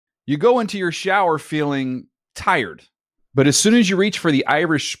You go into your shower feeling tired, but as soon as you reach for the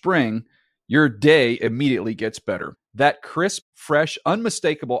Irish Spring, your day immediately gets better. That crisp, fresh,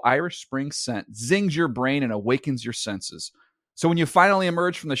 unmistakable Irish Spring scent zings your brain and awakens your senses. So when you finally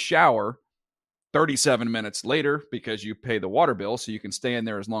emerge from the shower 37 minutes later, because you pay the water bill so you can stay in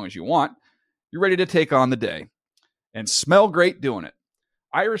there as long as you want, you're ready to take on the day and smell great doing it.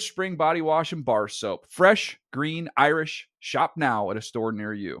 Irish Spring Body Wash and Bar Soap. Fresh, green, Irish. Shop now at a store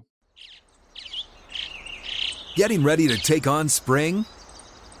near you. Getting ready to take on spring?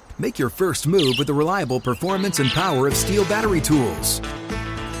 Make your first move with the reliable performance and power of Steel battery tools.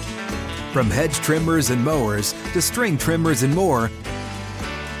 From hedge trimmers and mowers to string trimmers and more,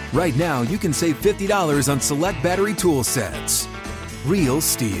 right now you can save $50 on select battery tool sets. Real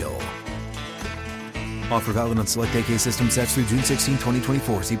Steel. Offer valid on select AK system sets through June 16,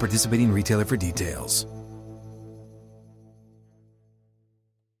 2024. See participating retailer for details.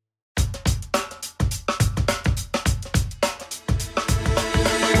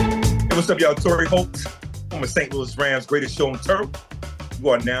 Hey, what's up, y'all? Torrey Holt, former St. Louis Rams greatest show on turf. You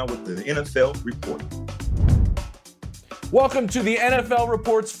are now with the NFL Report. Welcome to the NFL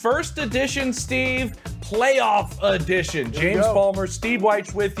Report's first edition, Steve. Playoff edition. James Palmer, Steve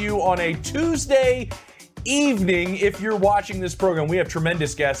Weich with you on a Tuesday evening. If you're watching this program, we have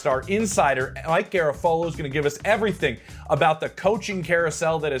tremendous guests. Our insider, Mike Garafolo, is going to give us everything about the coaching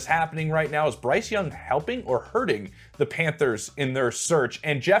carousel that is happening right now. Is Bryce Young helping or hurting the Panthers in their search?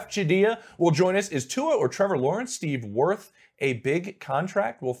 And Jeff Chadiha will join us. Is Tua or Trevor Lawrence, Steve, worth a big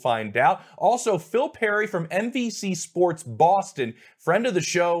contract? We'll find out. Also, Phil Perry from MVC Sports Boston, friend of the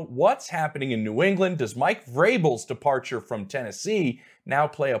show. What's happening in New England? Does Mike Vrabel's departure from Tennessee now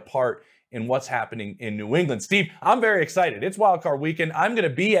play a part in what's happening in New England? Steve, I'm very excited. It's Wild Card Weekend. I'm going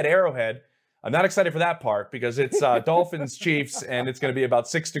to be at Arrowhead. I'm not excited for that part because it's Dolphins Chiefs, and it's going to be about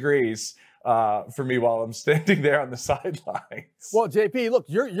 6 degrees for me while I'm standing there on the sidelines. Well, JP, look,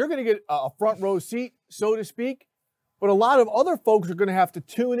 you're going to get a front row seat, so to speak, but a lot of other folks are going to have to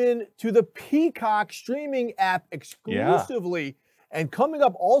tune in to the Peacock streaming app exclusively. Yeah. And coming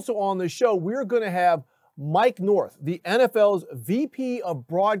up also on the show, we're going to have Mike North, the NFL's VP of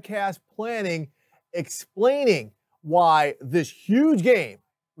Broadcast Planning, explaining why this huge game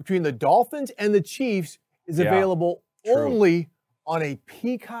between the Dolphins and the Chiefs is available only on a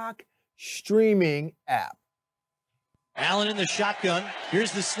Peacock streaming app. Allen in the shotgun.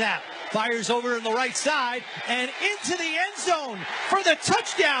 Here's the snap. Fires over in the right side and into the end zone for the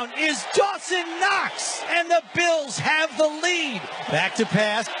touchdown is Dawson Knox. And the Bills have the lead. Back to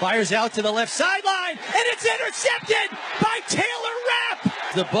pass. Fires out to the left sideline. And it's intercepted by Taylor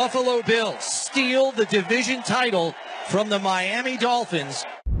Rapp. The Buffalo Bills steal the division title from the Miami Dolphins.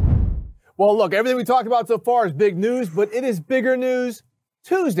 Well, look, everything we talked about so far is big news, but it is bigger news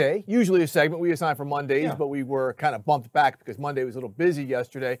Tuesday, usually a segment we assign for Mondays, but we were kind of bumped back because Monday was a little busy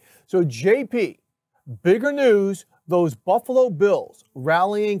yesterday. So, JP, bigger news, those Buffalo Bills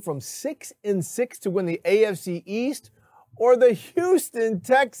rallying from 6-6 to win the AFC East, or the Houston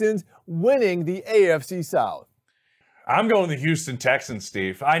Texans winning the AFC South? I'm going the Houston Texans,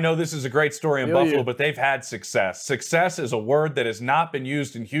 Steve. I know this is a great story in Buffalo, but they've had success. Success is a word that has not been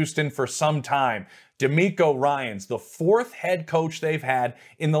used in Houston for some time. DeMeco Ryans, the 4th head coach they've had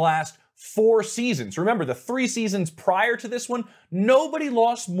in the last 4 seasons. Remember, the 3 seasons prior to this one, nobody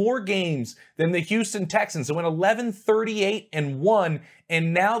lost more games than the Houston Texans. They went 11-38-1,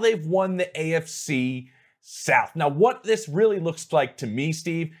 and now they've won the AFC South. Now, what this really looks like to me,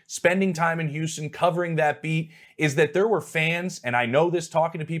 Steve, spending time in Houston, covering that beat, is that there were fans, and I know this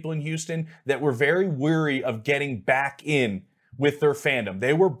talking to people in Houston, that were very weary of getting back in with their fandom.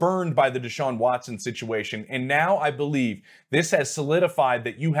 They were burned by the Deshaun Watson situation, and now I believe this has solidified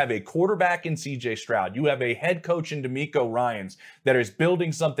that you have a quarterback in C.J. Stroud, you have a head coach in DeMeco Ryans that is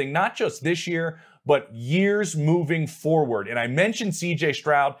building something not just this year, but years moving forward. And I mentioned C.J.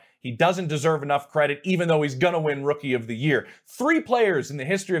 Stroud. He doesn't deserve enough credit, even though he's going to win Rookie of the Year. 3 players in the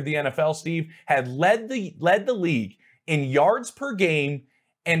history of the NFL, Steve, had led the league in yards per game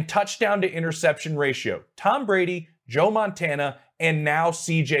and touchdown to interception ratio. Tom Brady, Joe Montana, and now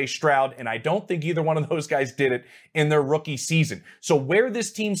C.J. Stroud, and I don't think either one of those guys did it in their rookie season. So where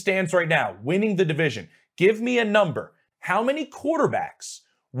this team stands right now, winning the division, give me a number. How many quarterbacks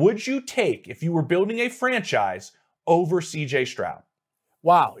would you take if you were building a franchise over C.J. Stroud?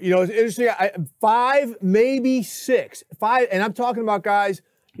 Wow. You know, it's interesting. 5, maybe 6. 5, and I'm talking about guys,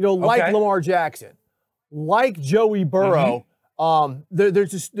 you know, like Lamar Jackson, like Joey Burrow.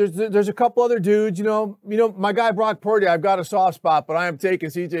 There's a couple other dudes, you know, my guy Brock Purdy, I've got a soft spot, but I am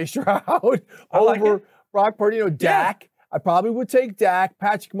taking C.J. Stroud over Brock Purdy. You know, Dak. I probably would take Dak,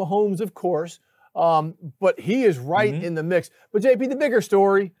 Patrick Mahomes, of course, but he is right in the mix. But JP, the bigger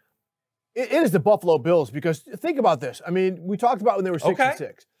story, it is the Buffalo Bills, because think about this. I mean, we talked about when they were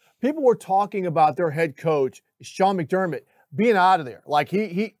 6-6. People were talking about their head coach, Sean McDermott, being out of there. Like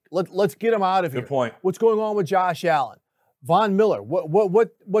let's get him out of here. Good point. What's going on with Josh Allen? Von Miller,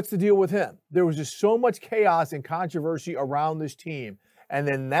 what's the deal with him? There was just so much chaos and controversy around this team. And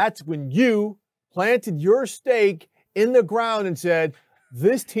then that's when you planted your stake in the ground and said,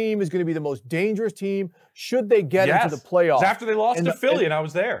 this team is going to be the most dangerous team should they get into the playoffs. It was after they lost to Philly, and I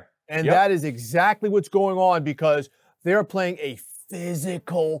was there. And that is exactly what's going on, because they're playing a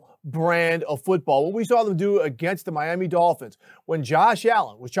physical brand of football. What we saw them do against the Miami Dolphins when Josh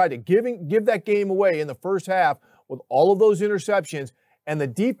Allen was trying to give that game away in the first half with all of those interceptions, and the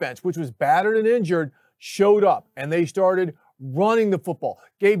defense, which was battered and injured, showed up, and they started running the football.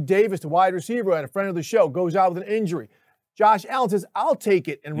 Gabe Davis, the wide receiver and a friend of the show, goes out with an injury. Josh Allen says, I'll take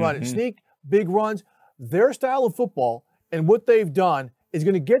it and run it. Sneak, big runs. Their style of football and what they've done is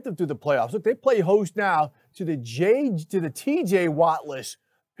going to get them through the playoffs. Look, they play host now to the TJ Wattless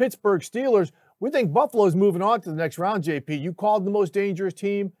Pittsburgh Steelers. We think Buffalo's moving on to the next round, JP. You called the most dangerous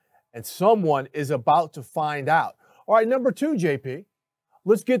team, and someone is about to find out. All right, number 2, JP.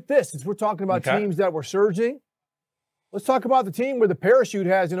 Let's get this. Since we're talking about teams that were surging, let's talk about the team where the parachute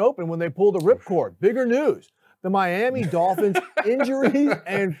hasn't opened when they pulled the ripcord. Bigger news. The Miami Dolphins' injuries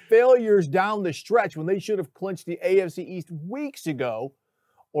and failures down the stretch when they should have clinched the AFC East weeks ago,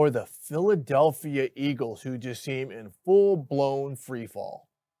 or the Philadelphia Eagles, who just seem in full-blown freefall.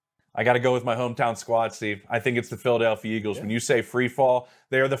 I got to go with my hometown squad, Steve. I think it's the Philadelphia Eagles. When you say free fall,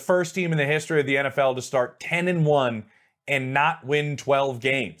 they are the first team in the history of the NFL to start 10-1 and not win 12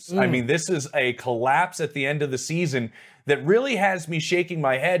 games. I mean, this is a collapse at the end of the season that really has me shaking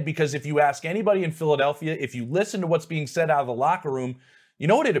my head, because if you ask anybody in Philadelphia, if you listen to what's being said out of the locker room, you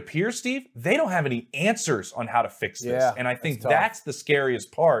know what it appears, Steve? They don't have any answers on how to fix this. And I think that's the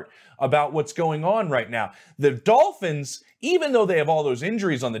scariest part about what's going on right now. The Dolphins, even though they have all those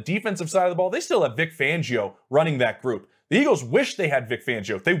injuries on the defensive side of the ball, they still have Vic Fangio running that group. The Eagles wish they had Vic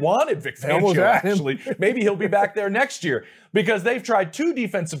Fangio. They wanted Vic Fangio, actually. Maybe he'll be back there next year, because they've tried 2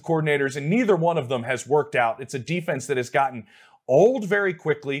 defensive coordinators and neither one of them has worked out. It's a defense that has gotten old very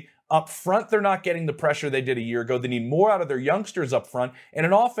quickly. Up front, they're not getting the pressure they did a year ago. They need more out of their youngsters up front, and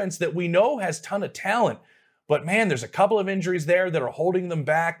an offense that we know has a ton of talent. But man, there's a couple of injuries there that are holding them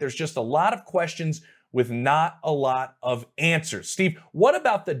back. There's just a lot of questions with not a lot of answers. Steve, what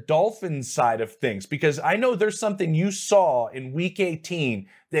about the Dolphins side of things? Because I know there's something you saw in Week 18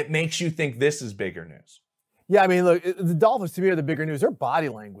 that makes you think this is bigger news. Yeah, I mean, look, the Dolphins, to me, are the bigger news. Their body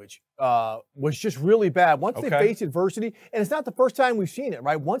language was just really bad. Once they face adversity, and it's not the first time we've seen it,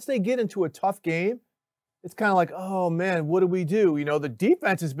 right? Once they get into a tough game, it's kind of like, oh, man, what do we do? You know, the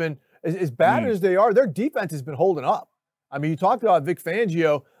defense has been, as bad as they are, their defense has been holding up. I mean, you talked about Vic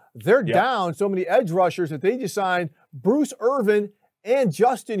Fangio. They're down so many edge rushers that they just signed Bruce Irvin and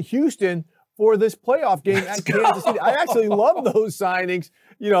Justin Houston for this playoff game at Kansas City. I actually love those signings.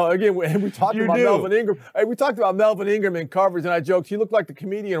 You know, again, we talked about Melvin Ingram. We talked about Melvin Ingram in coverage, and I joked he looked like the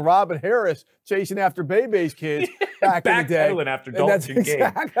comedian Robin Harris chasing after Bebe's kids back in the day. Backpedaling after Dalton King.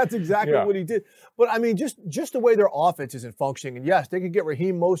 That's exactly what he did. But, I mean, just the way their offense isn't functioning. And, yes, they could get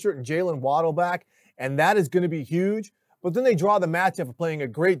Raheem Mostert and Jalen Waddle back, and that is going to be huge. But then they draw the matchup of playing a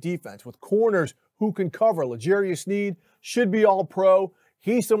great defense with corners who can cover. L'Jarius Sneed should be all pro.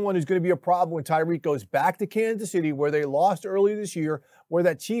 He's someone who's going to be a problem when Tyreek goes back to Kansas City, where they lost earlier this year, where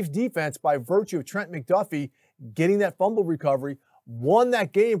that Chiefs defense, by virtue of Trent McDuffie getting that fumble recovery, won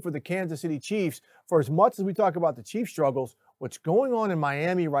that game for the Kansas City Chiefs. For as much as we talk about the Chiefs' struggles, what's going on in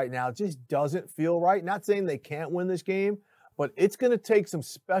Miami right now just doesn't feel right. Not saying they can't win this game, but it's going to take some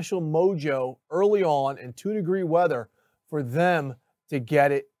special mojo early on in 2-degree weather for them to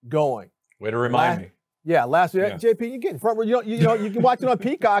get it going. Way to remind me. Yeah, last week, JP, you get front row. You can watch it on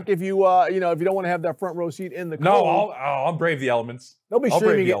Peacock if you if you don't want to have that front row seat in the cold. No, I'll brave the elements. They'll be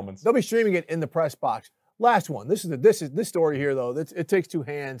streaming it in the press box. Last one. This story here though. It takes 2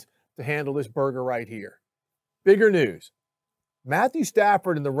 hands to handle this burger right here. Bigger news: Matthew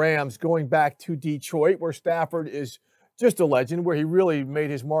Stafford and the Rams going back to Detroit, where Stafford is just a legend, where he really made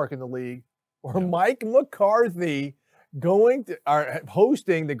his mark in the league. Or Mike McCarthy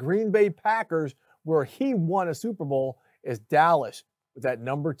hosting the Green Bay Packers, where he won a Super Bowl, as Dallas, with that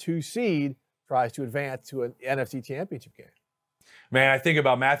number 2 seed, tries to advance to an NFC Championship game. Man, I think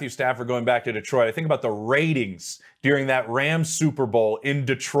about Matthew Stafford going back to Detroit. I think about the ratings during that Rams Super Bowl in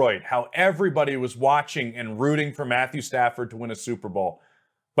Detroit, how everybody was watching and rooting for Matthew Stafford to win a Super Bowl.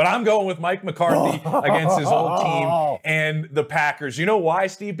 But I'm going with Mike McCarthy against his old team and the Packers. You know why,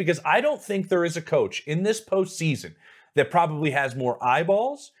 Steve? Because I don't think there is a coach in this postseason that probably has more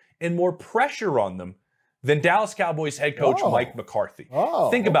eyeballs and more pressure on them than Dallas Cowboys head coach Mike McCarthy.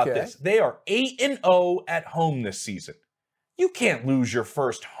 Think about this. They are 8-0 at home this season. You can't lose your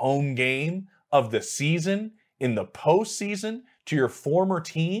first home game of the season in the postseason to your former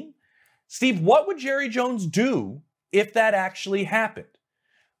team. Steve, what would Jerry Jones do if that actually happened?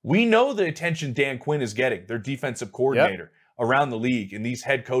 We know the attention Dan Quinn is getting, their defensive coordinator, around the league in these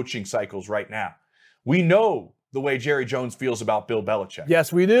head coaching cycles right now. We know the way Jerry Jones feels about Bill Belichick.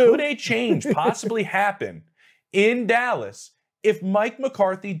 Yes, we do. Could a change possibly happen in Dallas if Mike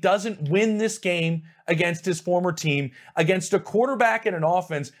McCarthy doesn't win this game against his former team, against a quarterback and an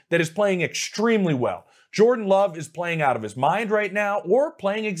offense that is playing extremely well? Jordan Love is playing out of his mind right now, or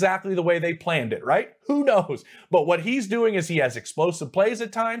playing exactly the way they planned it, right? Who knows? But what he's doing is he has explosive plays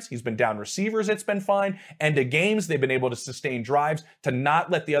at times. He's been down receivers, it's been fine. And to games, they've been able to sustain drives to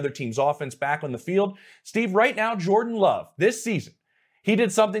not let the other team's offense back on the field. Steve, right now, Jordan Love, this season, he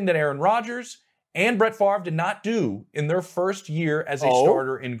did something that Aaron Rodgers and Brett Favre did not do in their first year as a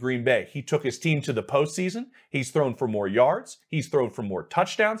starter in Green Bay. He took his team to the postseason. He's thrown for more yards. He's thrown for more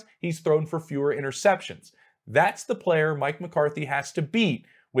touchdowns. He's thrown for fewer interceptions. That's the player Mike McCarthy has to beat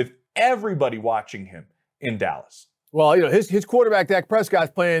with everybody watching him in Dallas. Well, you know, his quarterback, Dak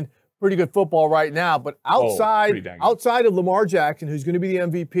Prescott's playing pretty good football right now, but outside of Lamar Jackson, who's going to be the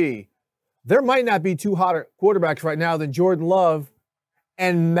MVP, there might not be two hotter quarterbacks right now than Jordan Love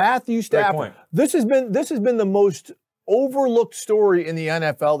and Matthew Stafford. This has been the most overlooked story in the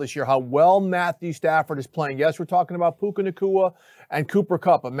NFL this year, how well Matthew Stafford is playing. Yes, we're talking about Puka Nacua and Cooper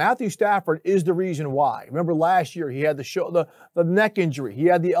Kupp, but Matthew Stafford is the reason why. Remember last year, he had the neck injury. He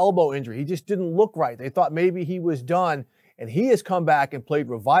had the elbow injury. He just didn't look right. They thought maybe he was done, and he has come back and played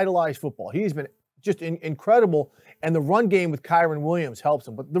revitalized football. He's been just incredible, and the run game with Kyron Williams helps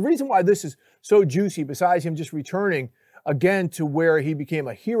him. But the reason why this is so juicy, besides him just returning again to where he became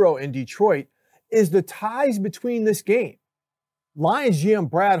a hero in Detroit, is the ties between this game. Lions GM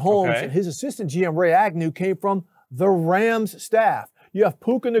Brad Holmes and his assistant GM Ray Agnew came from the Rams staff. You have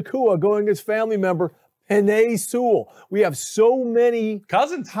Puka Nacua going against family member Penei Sewell. We have so many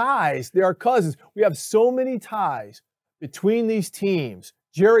ties. They are cousins. We have so many ties between these teams.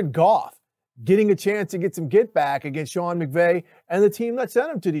 Jared Goff getting a chance to get some get back against Sean McVay and the team that sent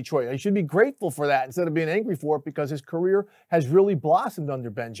him to Detroit. He should be grateful for that instead of being angry for it, because his career has really blossomed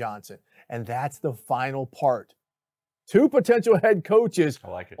under Ben Johnson. And that's the final part. Two potential head coaches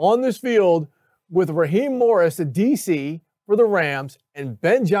on this field, with Raheem Morris, the DC for the Rams, and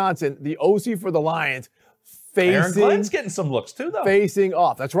Ben Johnson, the OC for the Lions, facing. Aaron Glenn's getting some looks too, though. Facing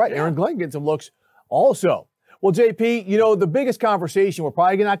off. That's right. Aaron Glenn getting some looks also. Well, JP, you know, the biggest conversation, we're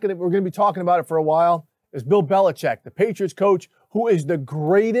going to be talking about it for a while, is Bill Belichick, the Patriots coach, who is the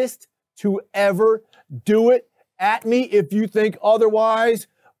greatest to ever do it. At me if you think otherwise.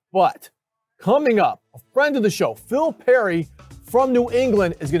 But coming up, a friend of the show, Phil Perry from New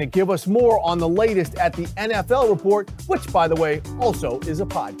England, is going to give us more on the latest at the NFL Report, which, by the way, also is a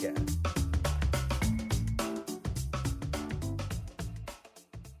podcast.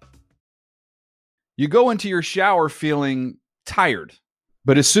 You go into your shower feeling tired,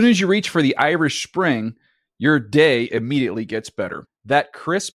 but as soon as you reach for the Irish Spring, your day immediately gets better. That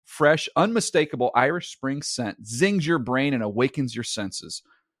crisp, fresh, unmistakable Irish Spring scent zings your brain and awakens your senses.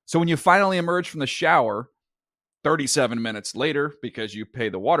 So when you finally emerge from the shower, 37 minutes later, because you pay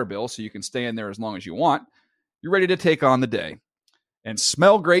the water bill so you can stay in there as long as you want, you're ready to take on the day and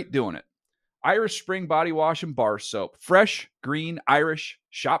smell great doing it. Irish Spring Body Wash and Bar Soap. Fresh, green, Irish.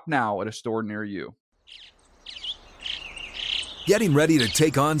 Shop now at a store near you. Getting ready to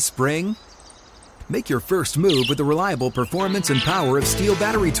take on spring? Make your first move with the reliable performance and power of Steel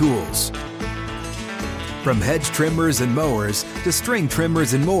battery tools. From hedge trimmers and mowers to string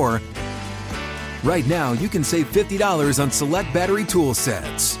trimmers and more, right now you can save $50 on select battery tool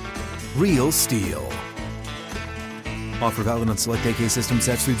sets. Real Steel. Offer valid on select AK system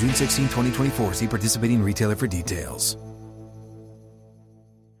sets through June 16, 2024. See participating retailer for details.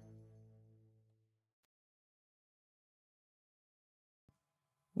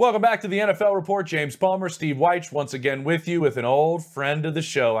 Welcome back to the NFL Report. James Palmer, Steve Weich, once again with you with an old friend of the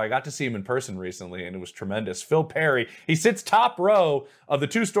show. I got to see him in person recently, and it was tremendous. Phil Perry. He sits top row of the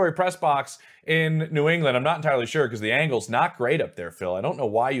two-story press box in New England. I'm not entirely sure because the angle's not great up there, Phil. I don't know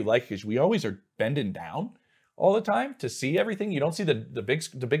why you like it, because we always are bending down all the time to see everything. You don't see the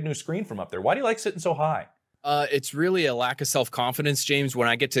big new screen from up there. Why do you like sitting so high? It's really a lack of self-confidence, James, when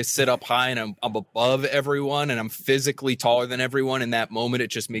I get to sit up high and I'm above everyone and I'm physically taller than everyone. In that moment, it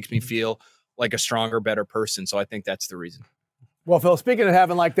just makes me feel like a stronger, better person. So I think that's the reason. Well, Phil, speaking of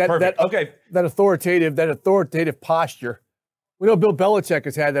having like that authoritative posture, we know Bill Belichick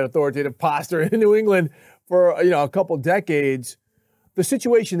has had that authoritative posture in New England for a couple decades. The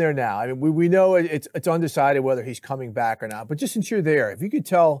situation there now, I mean, we know it's undecided whether he's coming back or not. But just since you're there, if you could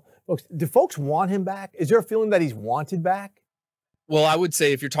tell folks, do folks want him back? Is there a feeling that he's wanted back? Well, I would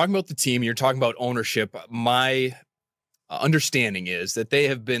say if you're talking about the team, you're talking about ownership, my understanding is that they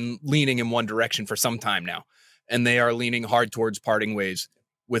have been leaning in one direction for some time now, and they are leaning hard towards parting ways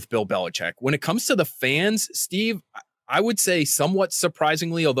with Bill Belichick. When it comes to the fans, Steve, I would say somewhat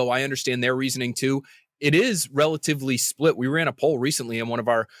surprisingly, although I understand their reasoning too, it is relatively split. We ran a poll recently on one of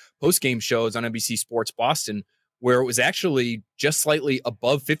our post-game shows on NBC Sports Boston, where it was actually just slightly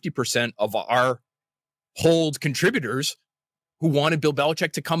above 50% of our polled contributors who wanted Bill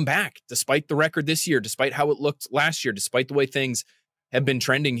Belichick to come back, despite the record this year, despite how it looked last year, despite the way things have been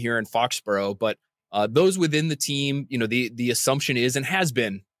trending here in Foxborough. But those within the team, the assumption is, and has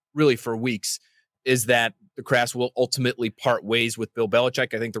been really for weeks, is that the Crafts will ultimately part ways with Bill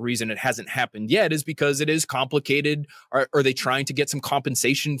Belichick. I think the reason it hasn't happened yet is because it is complicated. Are they trying to get some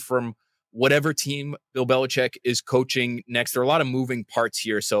compensation from whatever team Bill Belichick is coaching next? There are a lot of moving parts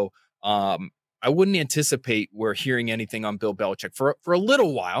here. So I wouldn't anticipate we're hearing anything on Bill Belichick for a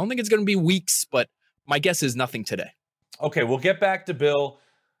little while. I don't think it's going to be weeks, but my guess is nothing today. Okay, we'll get back to Bill.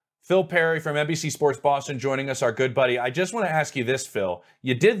 Phil Perry from NBC Sports Boston joining us, our good buddy. I just want to ask you this, Phil.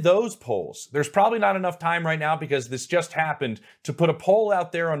 You did those polls. There's probably not enough time right now because this just happened to put a poll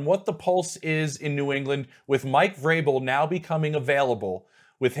out there on what the pulse is in New England with Mike Vrabel now becoming available,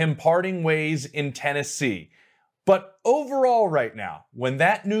 with him parting ways in Tennessee. But overall right now, when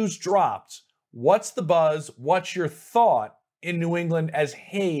that news dropped, what's the buzz? What's your thought in New England as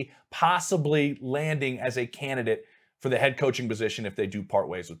he possibly landing as a candidate for the head coaching position if they do part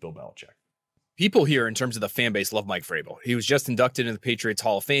ways with Bill Belichick? People here, in terms of the fan base, love Mike Vrabel. He was just inducted into the Patriots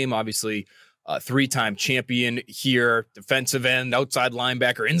Hall of Fame, obviously a three-time champion here, defensive end, outside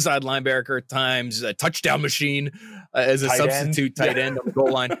linebacker, inside linebacker at times, a touchdown machine as a substitute tight end on the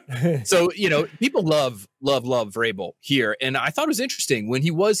goal line. So, people love Vrabel here. And I thought it was interesting when he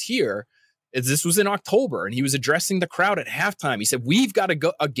was here, as this was in October, and he was addressing the crowd at halftime. He said, we've got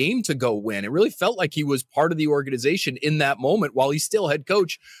a game to go win. It really felt like he was part of the organization in that moment while he's still head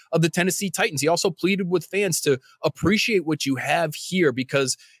coach of the Tennessee Titans. He also pleaded with fans to appreciate what you have here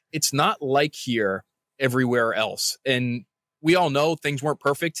because it's not like here everywhere else. And we all know things weren't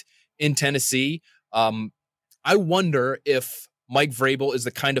perfect in Tennessee. I wonder if Mike Vrabel is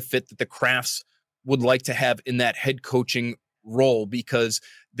the kind of fit that the Crafts would like to have in that head coaching role, because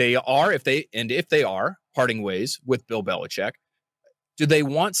they are, if they are parting ways with Bill Belichick, do they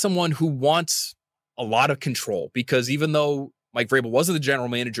want someone who wants a lot of control? Because even though Mike Vrabel wasn't the general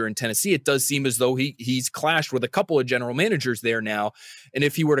manager in Tennessee, it does seem as though he's clashed with a couple of general managers there now. And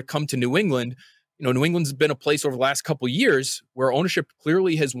if he were to come to New England, New England's been a place over the last couple of years where ownership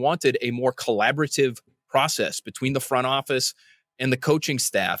clearly has wanted a more collaborative process between the front office and the coaching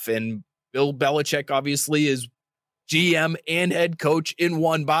staff. And Bill Belichick obviously is GM and head coach in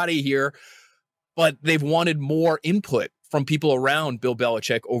one body here, but they've wanted more input from people around Bill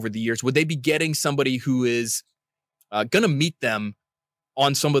Belichick over the years. Would they be getting somebody who is going to meet them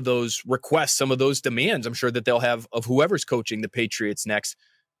on some of those requests, some of those demands I'm sure that they'll have of whoever's coaching the Patriots next,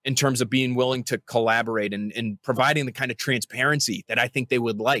 in terms of being willing to collaborate and providing the kind of transparency that I think they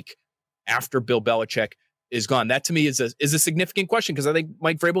would like after Bill Belichick is gone? That to me is a significant question, because I think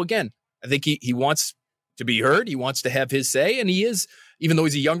Mike Vrabel, again, I think he wants to be heard. He wants to have his say. And he is, even though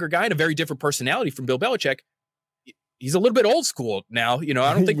he's a younger guy and a very different personality from Bill Belichick, he's a little bit old school now. I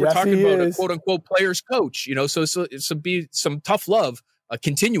don't think we're talking about a quote unquote player's coach, so be some tough love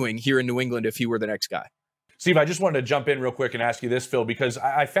continuing here in New England if he were the next guy. Steve, I just wanted to jump in real quick and ask you this, Phil, because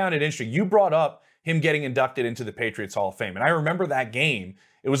I found it interesting. You brought up him getting inducted into the Patriots Hall of Fame. And I remember that game.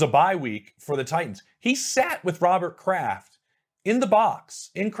 It was a bye week for the Titans. He sat with Robert Kraft in the box,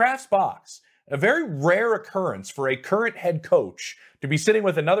 in Kraft's box. A very rare occurrence for a current head coach to be sitting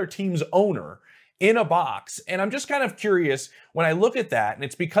with another team's owner in a box. And I'm just kind of curious when I look at that, and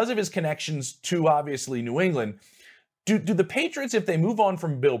it's because of his connections to obviously New England. Do the Patriots, if they move on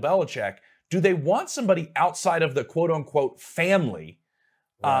from Bill Belichick, do they want somebody outside of the quote unquote family?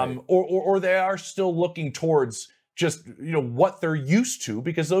 Right. Or they are still looking towards just, what they're used to,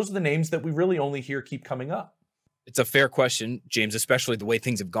 because those are the names that we really only hear keep coming up. It's a fair question, James, especially the way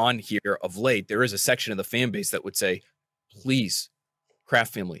things have gone here of late. There is a section of the fan base that would say, please,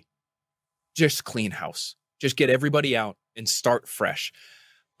 Kraft family, just clean house. Just get everybody out and start fresh.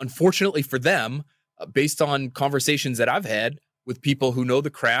 Unfortunately for them, based on conversations that I've had with people who know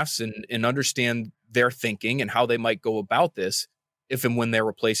the crafts and understand their thinking and how they might go about this, if and when they're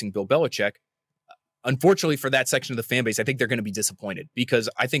replacing Bill Belichick, unfortunately for that section of the fan base, I think they're going to be disappointed, because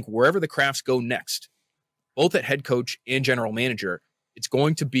I think wherever the crafts go next, both at head coach and general manager, it's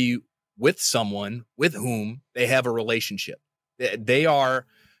going to be with someone with whom they have a relationship. They are,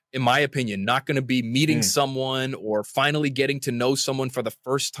 in my opinion, not going to be meeting someone or finally getting to know someone for the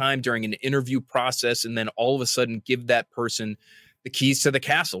first time during an interview process and then all of a sudden give that person the keys to the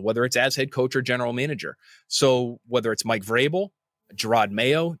castle, whether it's as head coach or general manager. So whether it's Mike Vrabel, Gerard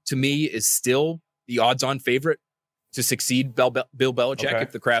Mayo, to me, is still the odds-on favorite to succeed Bill Belichick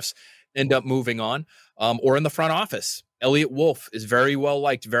if the crafts end up moving on, or in the front office. Elliot Wolf is very well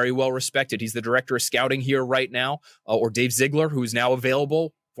liked, very well respected. He's the director of scouting here right now, or Dave Ziegler, who's now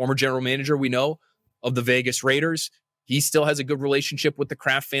available, former general manager, we know, of the Vegas Raiders. He still has a good relationship with the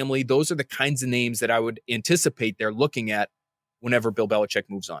Kraft family. Those are the kinds of names that I would anticipate they're looking at whenever Bill Belichick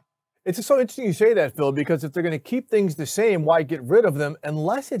moves on. It's so interesting you say that, Phil, because if they're going to keep things the same, why get rid of them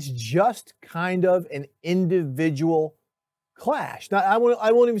unless it's just kind of an individual clash? Now, I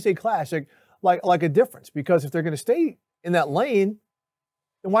won't even say clash, like a difference, because if they're going to stay in that lane,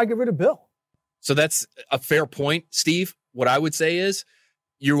 then why get rid of Bill? So that's a fair point, Steve. What I would say is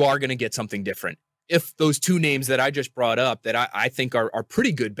you are going to get something different. If those two names that I just brought up that I think are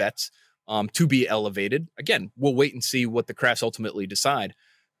pretty good bets to be elevated, again, we'll wait and see what the Crafts ultimately decide.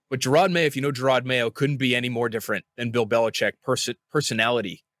 But Gerard Mayo, if you know Gerard Mayo, couldn't be any more different than Bill Belichick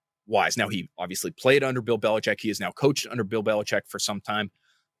personality-wise. Now, he obviously played under Bill Belichick. He is now coached under Bill Belichick for some time.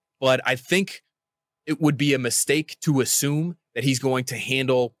 But I think it would be a mistake to assume that he's going to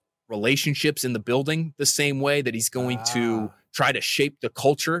handle relationships in the building the same way, that he's going to try to shape the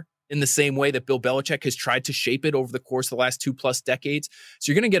culture in the same way that Bill Belichick has tried to shape it over the course of the last 2+ decades.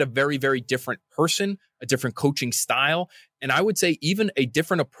 So you're going to get a very, very different person, a different coaching style, and I would say even a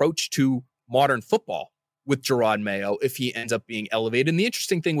different approach to modern football with Gerard Mayo if he ends up being elevated. And the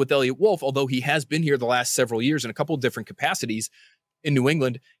interesting thing with Elliot Wolf, although he has been here the last several years in a couple of different capacities in New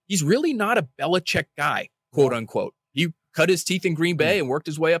England, he's really not a Belichick guy, quote unquote. He cut his teeth in Green Bay and worked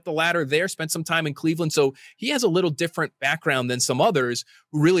his way up the ladder there, spent some time in Cleveland. So he has a little different background than some others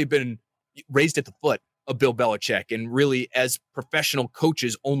who really have been raised at the foot of Bill Belichick and really, as professional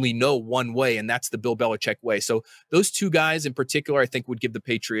coaches, only know one way, and that's the Bill Belichick way. So those two guys in particular, I think, would give the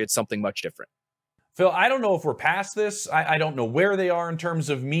Patriots something much different. Phil, I don't know if we're past this. I don't know where they are in terms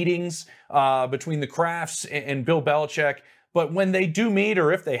of meetings between the Crafts and Bill Belichick. But when they do meet,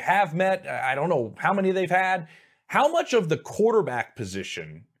 or if they have met, I don't know how many they've had, how much of the quarterback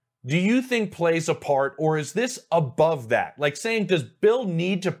position do you think plays a part, or is this above that? Like saying, does Bill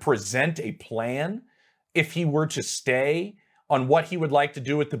need to present a plan if he were to stay on what he would like to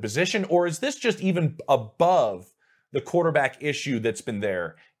do with the position, or is this just even above the quarterback issue that's been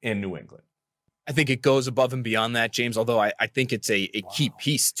there in New England? I think it goes above and beyond that, James, although I think it's a key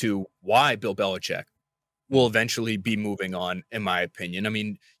piece to why Bill Belichick will eventually be moving on, in my opinion. I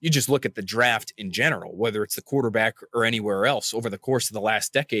mean, you just look at the draft in general, whether it's the quarterback or anywhere else. Over the course of the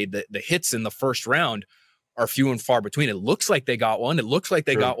last decade, the hits in the first round are few and far between. It looks like they got one. It looks like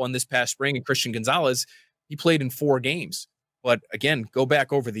they got one this past spring. And Christian Gonzalez, he played in 4 games. But again, go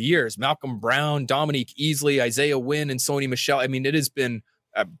back over the years, Malcolm Brown, Dominique Easley, Isaiah Wynn, and Sony Michel. I mean, it has been,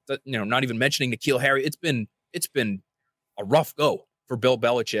 not even mentioning N'Keal Harry. It's been a rough go for Bill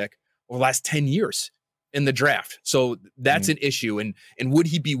Belichick over the last 10 years in the draft. So that's an issue. And would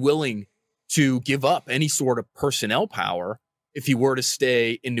he be willing to give up any sort of personnel power if he were to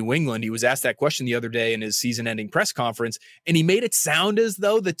stay in New England? He was asked that question the other day in his season-ending press conference, and he made it sound as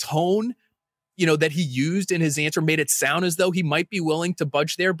though the tone, that he used in his answer made it sound as though he might be willing to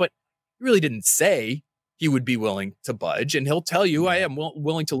budge there, but he really didn't say he would be willing to budge. And he'll tell you, I am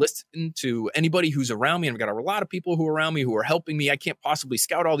willing to listen to anybody who's around me. And I've got a lot of people who are around me who are helping me. I can't possibly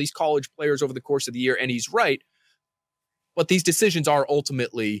scout all these college players over the course of the year. And he's right. But these decisions are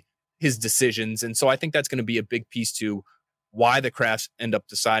ultimately his decisions. And so I think that's going to be a big piece to why the Crafts end up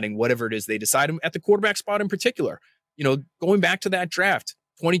deciding whatever it is they decide at the quarterback spot in particular. Going back to that draft,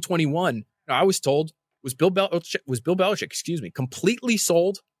 2021, I was told, was Bill Belichick, completely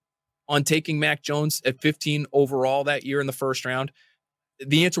sold on taking Mac Jones at 15 overall that year in the first round?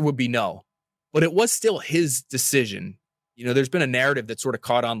 The answer would be no. But it was still his decision. There's been a narrative that sort of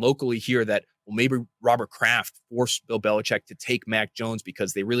caught on locally here that, well, maybe Robert Kraft forced Bill Belichick to take Mac Jones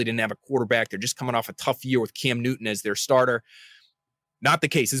because they really didn't have a quarterback. They're just coming off a tough year with Cam Newton as their starter. Not the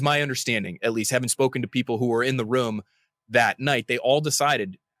case, is my understanding, at least having spoken to people who were in the room that night. They all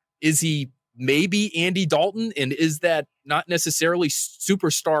decided, is he maybe Andy Dalton, and is that not necessarily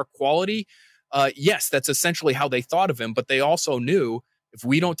superstar quality? Yes, that's essentially how they thought of him, but they also knew if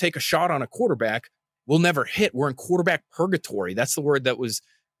we don't take a shot on a quarterback, we'll never hit. We're in quarterback purgatory. That's the word that was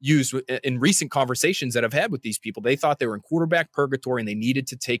used in recent conversations that I've had with these people. They thought they were in quarterback purgatory and they needed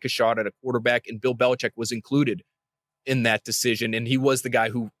to take a shot at a quarterback, and Bill Belichick was included in that decision, and he was the guy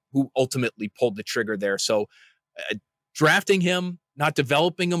who ultimately pulled the trigger there. So drafting him, not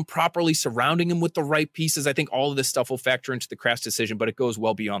developing him properly, surrounding him with the right pieces, I think all of this stuff will factor into the Kraft decision, but it goes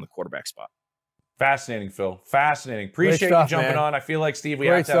well beyond the quarterback spot. Fascinating, Phil. Fascinating. Appreciate you jumping on. I feel like, Steve, we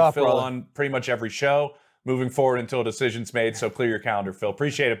have to have Phil on pretty much every show moving forward until a decision's made, so clear your calendar, Phil.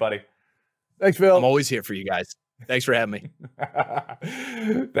 Appreciate it, buddy. Thanks, Phil. I'm always here for you guys. Thanks for having me.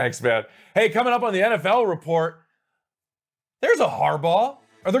 Thanks, man. Hey, coming up on the NFL report, there's a Harbaugh.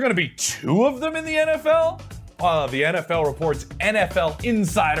 Are there going to be two of them in the NFL? The NFL report's NFL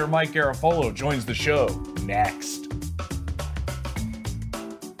insider Mike Garafolo joins the show next.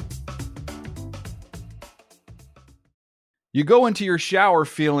 You go into your shower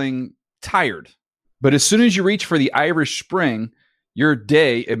feeling tired, but as soon as you reach for the Irish Spring, your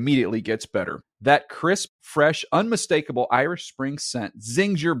day immediately gets better. That crisp, fresh, unmistakable Irish Spring scent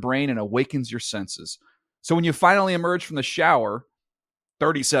zings your brain and awakens your senses. So when you finally emerge from the shower,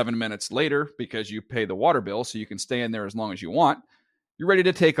 37 minutes later, because you pay the water bill so you can stay in there as long as you want, you're ready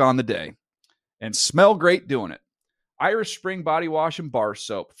to take on the day and smell great doing it. Irish Spring Body Wash and Bar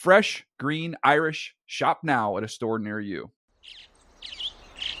Soap. Fresh, green, Irish. Shop now at a store near you.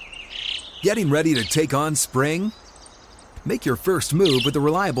 Getting ready to take on spring? Make your first move with the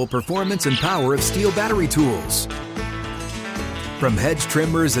reliable performance and power of Steel battery tools. From hedge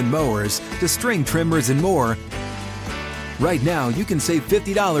trimmers and mowers to string trimmers and more, right now you can save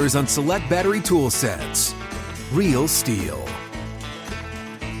 $50 on select battery tool sets. Real Steel.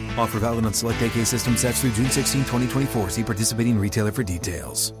 Offer valid on select AK system sets through June 16, 2024. See participating retailer for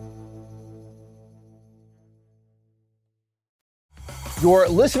details. You're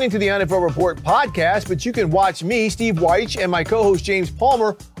listening to the NFL Report podcast, but you can watch me, Steve Wyche, and my co-host James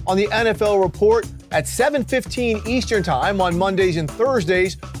Palmer on the NFL Report at 7:15 Eastern Time on Mondays and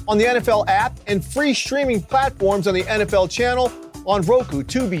Thursdays on the NFL app and free streaming platforms on the NFL channel on Roku,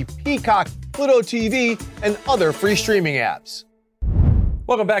 Tubi, Peacock, Pluto TV, and other free streaming apps.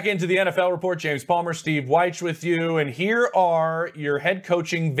 Welcome back into the NFL Report. James Palmer, Steve Wyche with you, and here are your head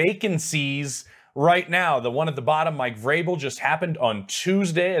coaching vacancies right now. The one at the bottom, Mike Vrabel, just happened on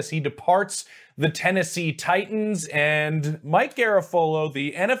Tuesday as he departs the Tennessee Titans. And Mike Garafolo,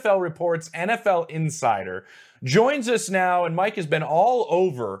 the NFL Report's NFL insider, joins us now. And Mike has been all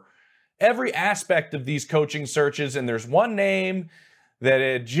over every aspect of these coaching searches. And there's one name that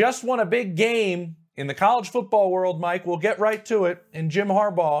had just won a big game in the college football world, Mike. We'll get right to it. And Jim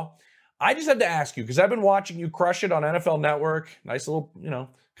Harbaugh. I just had to ask you, because I've been watching you crush it on NFL Network. Nice little,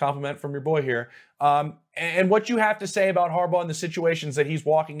 compliment from your boy here. And what you have to say about Harbaugh and the situations that he's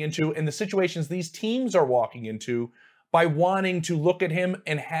walking into and the situations these teams are walking into by wanting to look at him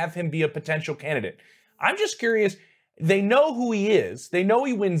and have him be a potential candidate. I'm just curious. They know who he is. They know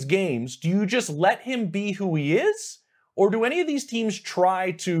he wins games. Do you just let him be who he is? Or do any of these teams try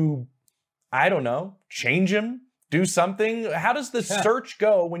to, change him? Do something? How does the search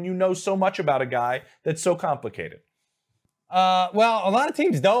go when you know so much about a guy that's so complicated? Well, a lot of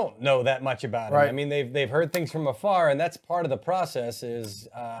teams don't know that much about him. Right. I mean, they've heard things from afar, and that's part of the process is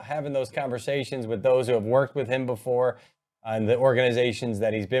having those conversations with those who have worked with him before and the organizations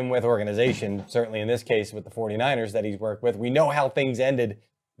that he's been with, certainly in this case with the 49ers that he's worked with. We know how things ended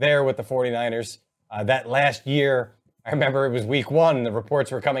there with the 49ers. That last year, I remember it was week 1, the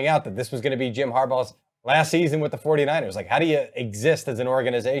reports were coming out that this was going to be Jim Harbaugh's last season with the 49ers. Like, how do you exist as an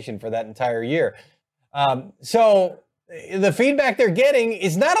organization for that entire year? So the feedback they're getting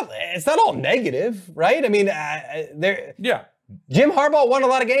is it's not all negative, right? I mean, Jim Harbaugh won a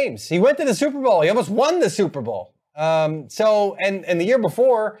lot of games. He went to the Super Bowl. He almost won the Super Bowl. And the year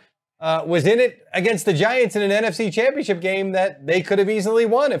before was in it against the Giants in an NFC Championship game that they could have easily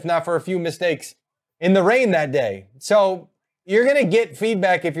won if not for a few mistakes in the rain that day. So you're going to get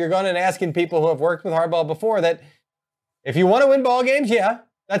feedback if you're going and asking people who have worked with Harbaugh before that if you want to win ball games,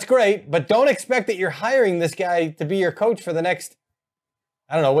 that's great, but don't expect that you're hiring this guy to be your coach for the next,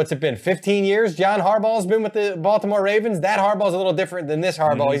 what's it been, 15 years? John Harbaugh's been with the Baltimore Ravens. That Harbaugh's a little different than this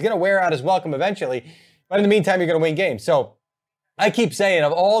Harbaugh. Mm-hmm. He's going to wear out his welcome eventually, but in the meantime, you're going to win games. So I keep saying,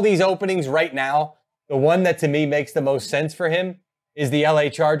 of all these openings right now, the one that to me makes the most sense for him is the LA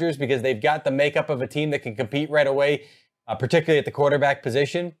Chargers because they've got the makeup of a team that can compete right away, particularly at the quarterback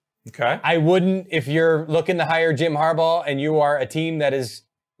position. Okay. I wouldn't, if you're looking to hire Jim Harbaugh and you are a team that is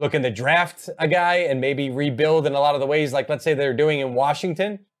looking to draft a guy and maybe rebuild in a lot of the ways, like let's say they're doing in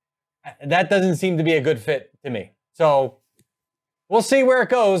Washington, that doesn't seem to be a good fit to me. So we'll see where it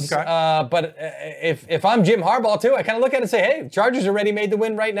goes. Okay. But if I'm Jim Harbaugh too, I kind of look at it and say, hey, the Chargers are ready made the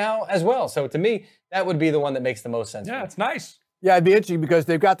win right now as well. So to me, that would be the one that makes the most sense. Yeah, it's nice. Yeah, it'd be interesting because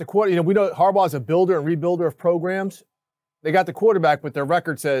they've got the quarter. You know, we know Harbaugh's a builder and rebuilder of programs. They got the quarterback, but their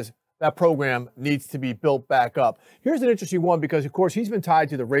record says that program needs to be built back up. Here's an interesting one because, of course, he's been tied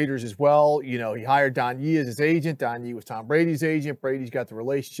to the Raiders as well. You know, he hired Don Yee as his agent. Don Yee was Tom Brady's agent. Brady's got the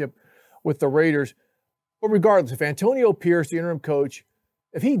relationship with the Raiders. But regardless, if Antonio Pierce, the interim coach,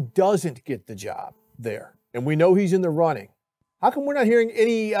 if he doesn't get the job there, and we know he's in the running, how come we're not hearing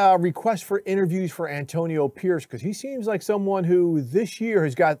any requests for interviews for Antonio Pierce? Because he seems like someone who this year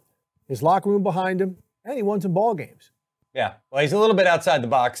has got his locker room behind him, and he won some ball games. Yeah, well, he's a little bit outside the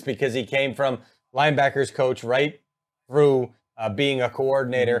box because he came from linebackers coach right through being a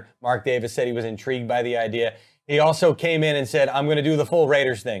coordinator. Mark Davis said he was intrigued by the idea. He also came in and said, I'm going to do the full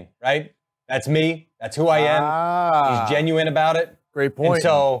Raiders thing, right? That's me. That's who I am. He's genuine about it. Great point. And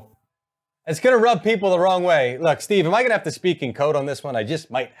so it's going to rub people the wrong way. Look, Steve, am I going to have to speak in code on this one? I just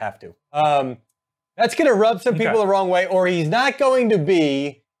might have to. That's going to rub some people the wrong way, or he's not going to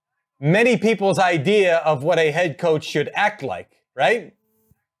be many people's idea of what a head coach should act like, right?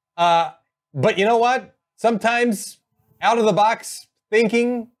 But you know what? Sometimes out-of-the-box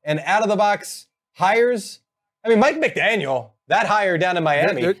thinking and out-of-the-box hires. I mean, Mike McDaniel, that hire down in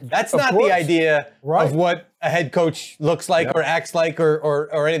Miami, that's not the idea of what a head coach looks like or acts like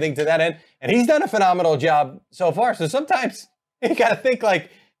or anything to that end. And he's done a phenomenal job so far. So sometimes you got to think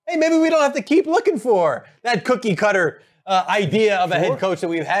like, hey, maybe we don't have to keep looking for that cookie cutter idea of a head coach that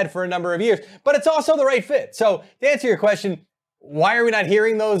we've had for a number of years. But it's also the right fit. So to answer your question, why are we not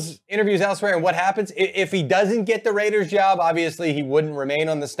hearing those interviews elsewhere and what happens? If he doesn't get the Raiders job, obviously he wouldn't remain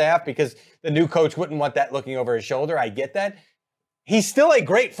on the staff because the new coach wouldn't want that looking over his shoulder. I get that. He's still a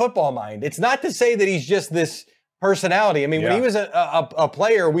great football mind. It's not to say that he's just this personality. I mean, when he was a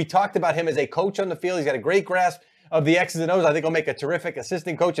player, we talked about him as a coach on the field. He's got a great grasp of the X's and O's. I think he'll make a terrific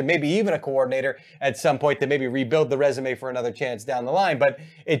assistant coach and maybe even a coordinator at some point to maybe rebuild the resume for another chance down the line. But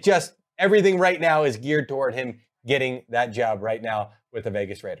it just, everything right now is geared toward him getting that job right now with the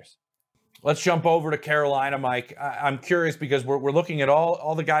Vegas Raiders. Let's jump over to Carolina, Mike. I'm curious because we're looking at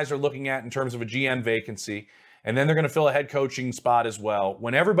all the guys are looking at in terms of a GM vacancy, and then they're going to fill a head coaching spot as well.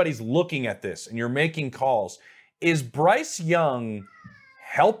 When everybody's looking at this and you're making calls, is Bryce Young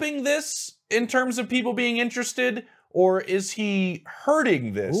helping this in terms of people being interested, or is he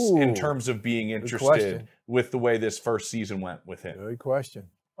hurting this in terms of being interested with the way this first season went with him? Good question.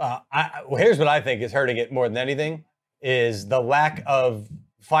 Well, here's what I think is hurting it more than anything is the lack of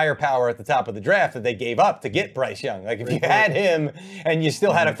firepower at the top of the draft that they gave up to get Bryce Young. Like if you had him and you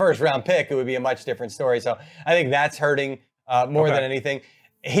still had a first round pick, it would be a much different story. So I think that's hurting more than anything.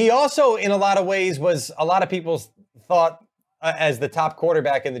 He also, in a lot of ways, was a lot of people's thought as the top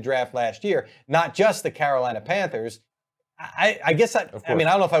quarterback in the draft last year, not just the Carolina Panthers. I guess, I mean,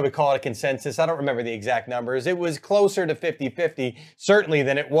 I don't know if I would call it a consensus. I don't remember the exact numbers. It was closer to 50-50, certainly,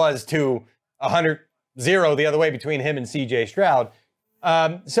 than it was to 100-0 the other way between him and C.J. Stroud.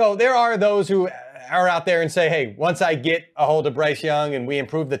 So there are those who are out there and say, hey, once I get a hold of Bryce Young and we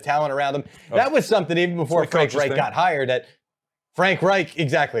improve the talent around him, that was something even before Frank Reich got hired. That Frank Reich,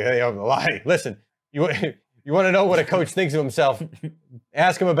 exactly. Listen, you want to know what a coach thinks of himself?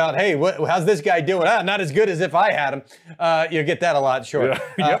 Ask him about, hey, how's this guy doing? Not as good as if I had him. You get that a lot, sure.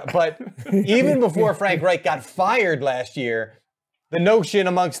 But even before Frank Reich got fired last year, the notion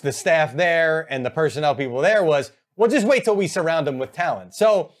amongst the staff there and the personnel people there was, well, just wait till we surround him with talent.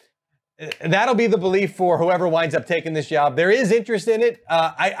 So that'll be the belief for whoever winds up taking this job. There is interest in it.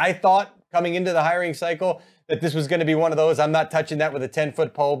 I thought coming into the hiring cycle that this was going to be one of those. I'm not touching that with a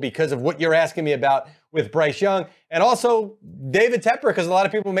 10-foot pole because of what you're asking me about with Bryce Young. And also David Tepper, because a lot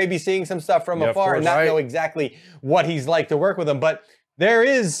of people may be seeing some stuff from afar and not know exactly what he's like to work with him. But there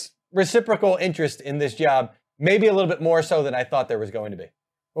is reciprocal interest in this job, maybe a little bit more so than I thought there was going to be.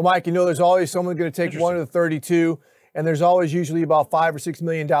 Well, Mike, you know, there's always someone going to take one of the 32, and there's always usually about $5 or $6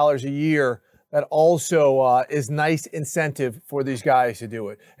 million a year that also is nice incentive for these guys to do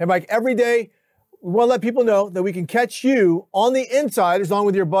it. And Mike, every day, we want to let people know that we can catch you on the inside along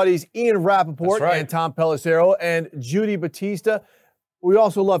with your buddies Ian Rappaport and Tom Pelissero and Judy Batista. We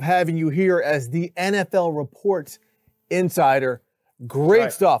also love having you here as the NFL Reports insider.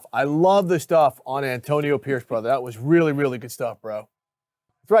 Great stuff. I love the stuff on Antonio Pierce, brother. That was really, really good stuff, bro.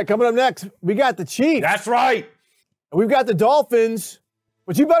 That's right. Coming up next, we got the Chiefs. That's right. And we've got the Dolphins.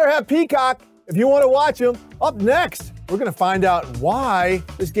 But you better have Peacock if you want to watch them. Up next We're going to find out why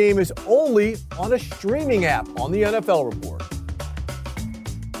this game is only on a streaming app on the NFL Report.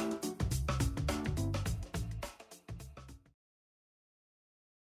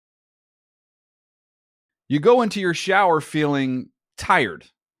 You go into your shower feeling tired,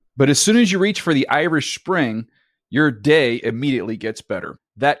 but as soon as you reach for the Irish Spring, your day immediately gets better.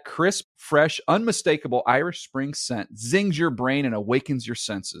 That crisp, fresh, unmistakable Irish Spring scent zings your brain and awakens your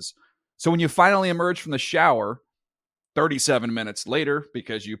senses. So when you finally emerge from the shower, 37 minutes later,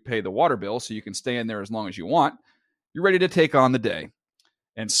 because you pay the water bill so you can stay in there as long as you want, you're ready to take on the day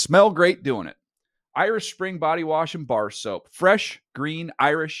and smell great doing it. Irish Spring Body Wash and Bar Soap. Fresh, green,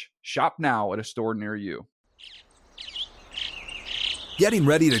 Irish. Shop now at a store near you. Getting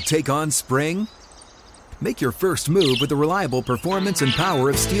ready to take on spring? Make your first move with the reliable performance and power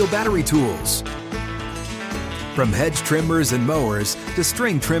of Steel battery tools. From hedge trimmers and mowers to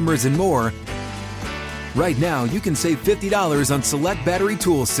string trimmers and more, right now you can save $50 on select battery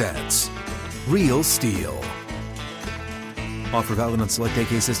tool sets. Real Steel. Offer valid on select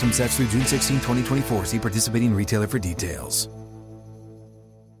AK system sets through June 16, 2024. See participating retailer for details.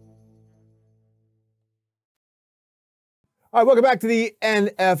 All right, welcome back to the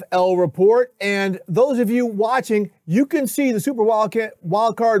NFL Report. And those of you watching, you can see the Super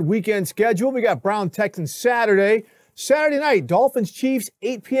Wildcard weekend schedule. We got Brown Texans Saturday. Saturday night, Dolphins Chiefs,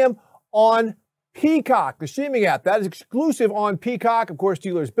 8 p.m. on Peacock, the streaming app. That is exclusive on Peacock. Of course,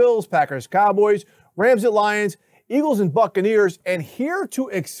 Steelers Bills, Packers Cowboys, Rams at Lions, Eagles and Buccaneers. And here to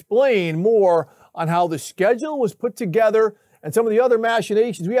explain more on how the schedule was put together and some of the other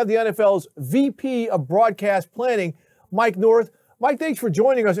machinations, we have the NFL's VP of Broadcast Planning, Mike North. Mike, thanks for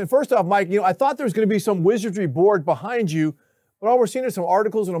joining us. And first off, Mike, I thought there was going to be some wizardry board behind you, but all we're seeing is some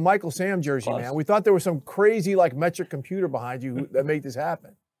articles in a Michael Sam jersey, man. We thought there was some crazy, metric computer behind you that made this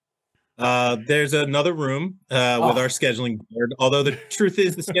happen. There's another room with our scheduling board. Although the truth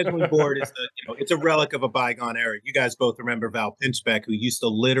is, the scheduling board is it's a relic of a bygone era. You guys both remember Val Pinchbeck, who used to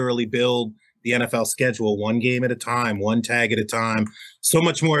literally build the NFL schedule one game at a time, one tag at a time. So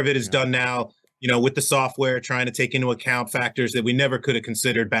much more of it is done now, with the software, trying to take into account factors that we never could have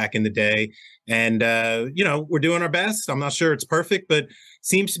considered back in the day. And, we're doing our best. I'm not sure it's perfect, but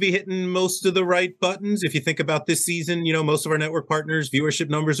seems to be hitting most of the right buttons. If you think about this season, most of our network partners, viewership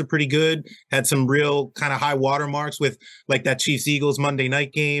numbers are pretty good. Had some real kind of high watermarks with like that Chiefs-Eagles Monday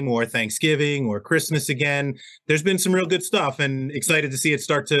night game or Thanksgiving or Christmas again. There's been some real good stuff and excited to see it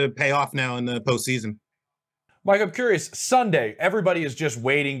start to pay off now in the postseason. Mike, I'm curious, Sunday, everybody is just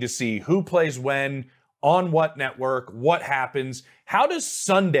waiting to see who plays when, on what network, what happens. How does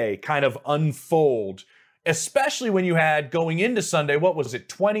Sunday kind of unfold, especially when you had going into Sunday,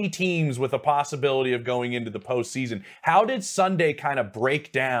 20 teams with a possibility of going into the postseason? How did Sunday kind of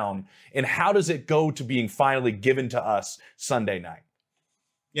break down, and how does it go to being finally given to us Sunday night?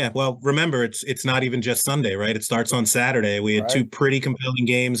 Yeah, well, remember, it's not even just Sunday, right? It starts on Saturday. We had two pretty compelling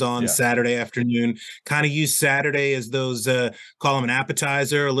games on Saturday afternoon. Kind of use Saturday as those, call them an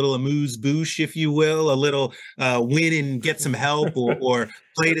appetizer, a little amuse-bouche, if you will, a little win and get some help or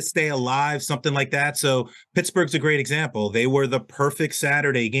play to stay alive, something like that. So Pittsburgh's a great example. They were the perfect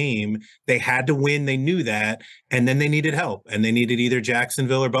Saturday game. They had to win. They knew that. And then they needed help. And they needed either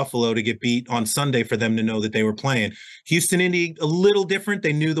Jacksonville or Buffalo to get beat on Sunday for them to know that they were playing. Houston, Indy, a little different.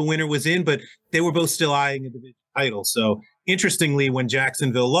 They knew the winner was in, but they were both still eyeing a division title. So interestingly, when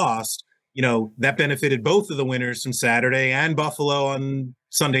Jacksonville lost, that benefited both of the winners from Saturday and Buffalo on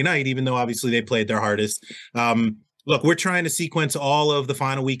Sunday night, even though obviously they played their hardest. Look, we're trying to sequence all of the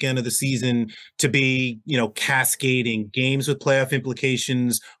final weekend of the season to be, cascading games with playoff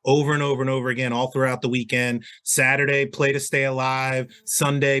implications over and over and over again, all throughout the weekend. Saturday, play to stay alive.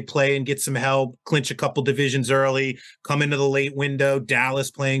 Sunday, play and get some help, clinch a couple divisions early, come into the late window. Dallas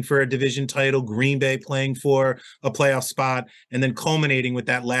playing for a division title, Green Bay playing for a playoff spot, and then culminating with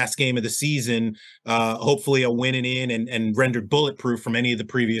that last game of the season, hopefully a win and rendered bulletproof from any of the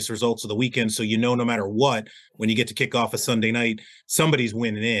previous results of the weekend. So, no matter what, when you get to kick off a Sunday night, somebody's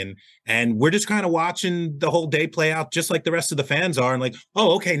winning in. And we're just kind of watching the whole day play out just like the rest of the fans are. And like,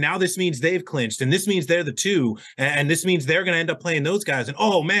 oh, okay, now this means they've clinched. And this means they're the two. And this means they're going to end up playing those guys. And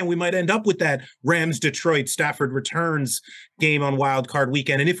oh, man, we might end up with that Rams-Detroit Stafford returns game on Wild Card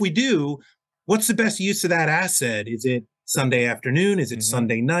weekend. And if we do, what's the best use of that asset? Is it Sunday afternoon? Is it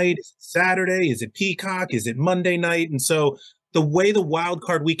Sunday night? Is it Saturday? Is it Peacock? Is it Monday night? And so the way the Wild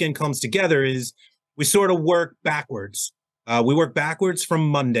Card weekend comes together is we sort of work backwards. We work backwards from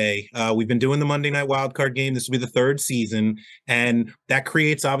Monday. We've been doing the Monday night wildcard game. This will be the third season. And that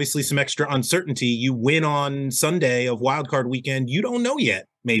creates obviously some extra uncertainty. You win on Sunday of wildcard weekend. You don't know yet,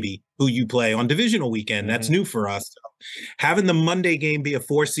 maybe, who you play on divisional weekend. That's new for us. So Having the Monday game be a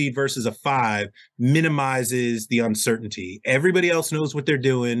 4 seed versus a 5 minimizes the uncertainty. Everybody else knows what they're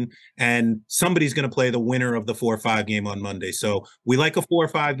doing, and somebody's going to play the winner of the 4-5 game on Monday. So we like a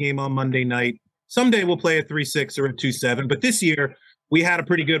 4-5 game on Monday night. Someday we'll play a 3-6 or a 2-7, but this year we had a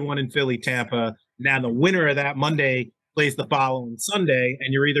pretty good one in Philly, Tampa. Now the winner of that Monday plays the following Sunday,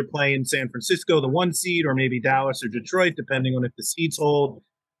 and you're either playing San Francisco, the 1 seed, or maybe Dallas or Detroit, depending on if the seeds hold.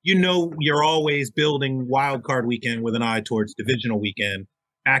 You know you're always building wild card weekend with an eye towards divisional weekend.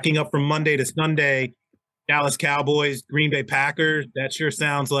 Backing up from Monday to Sunday, Dallas Cowboys, Green Bay Packers, that sure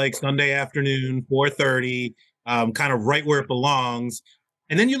sounds like Sunday afternoon, 4:30, kind of right where it belongs.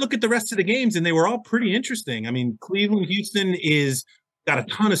 And then you look at the rest of the games, and they were all pretty interesting. I mean, Cleveland, Houston is got a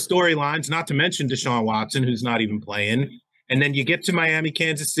ton of storylines, not to mention Deshaun Watson, who's not even playing. And then you get to Miami,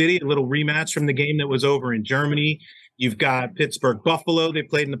 Kansas City, a little rematch from the game that was over in Germany. You've got Pittsburgh, Buffalo. They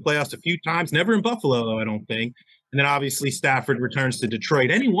played in the playoffs a few times, never in Buffalo, though, I don't think. And then obviously Stafford returns to Detroit.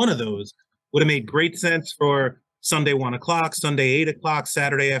 Any one of those would have made great sense for Sunday 1 o'clock, Sunday 8 o'clock,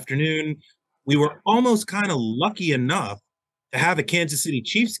 Saturday afternoon. We were almost kind of lucky enough to have a Kansas City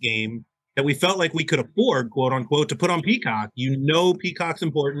Chiefs game that we felt like we could afford, quote unquote, to put on Peacock. You know Peacock's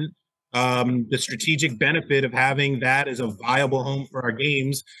important. The strategic benefit of having that as a viable home for our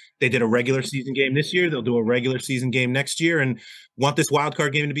games. They did a regular season game this year. They'll do a regular season game next year, and want this wild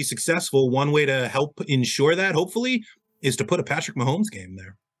card game to be successful. One way to help ensure that, hopefully, is to put a Patrick Mahomes game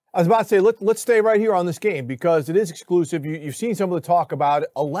there. I was about to say, let's stay right here on this game because it is exclusive. You've seen some of the talk about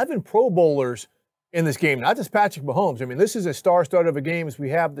 11 Pro Bowlers in this game, not just Patrick Mahomes. I mean, this is a star-studded of a game as we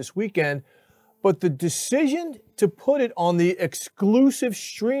have this weekend, but the decision to put it on the exclusive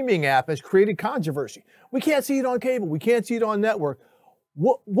streaming app has created controversy. We can't see it on cable. We can't see it on network.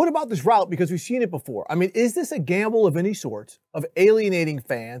 What about this route? Because we've seen it before. I mean, is this a gamble of any sort of alienating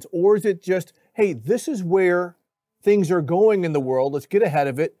fans, or is it just, hey, this is where things are going in the world, let's get ahead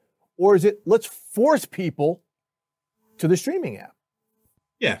of it, or is it let's force people to the streaming app?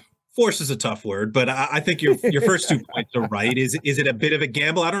 Yeah. Force is a tough word, but I think your first 2 points are right. Is it a bit of a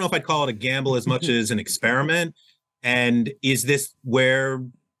gamble? I don't know if I'd call it a gamble as much as an experiment. And is this where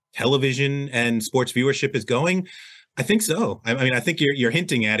television and sports viewership is going? I think so. I mean, I think you're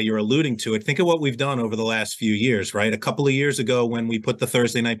hinting at it. You're alluding to it. Think of what we've done over the last few years, right? A couple of years ago when we put the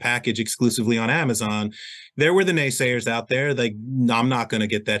Thursday night package exclusively on Amazon, there were the naysayers out there like, I'm not going to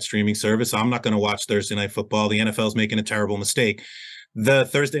get that streaming service. I'm not going to watch Thursday night football. The NFL's making a terrible mistake. The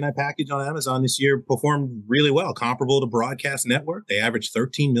Thursday night package on Amazon this year performed really well, comparable to broadcast network. They averaged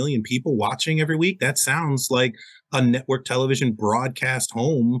 13 million people watching every week. That sounds like a network television broadcast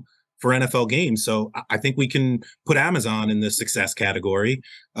home for NFL games. So I think we can put Amazon in the success category.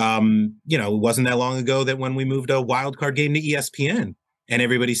 It wasn't that long ago that when we moved a wild card game to ESPN, and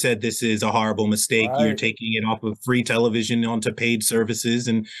everybody said this is a horrible mistake. Right. You're taking it off of free television onto paid services.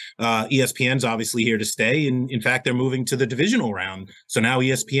 And ESPN's obviously here to stay. And in fact, they're moving to the divisional round. So now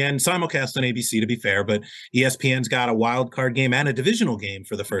ESPN simulcast on ABC, to be fair, but ESPN's got a wild card game and a divisional game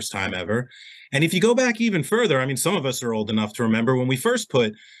for the first time ever. And if you go back even further, I mean, some of us are old enough to remember when we first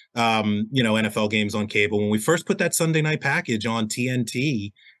put NFL games on cable, when we first put that Sunday night package on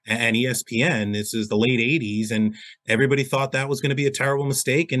TNT and ESPN. This is the late 80s, and everybody thought that was going to be a terrible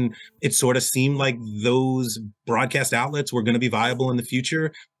mistake. And it sort of seemed like those broadcast outlets were going to be viable in the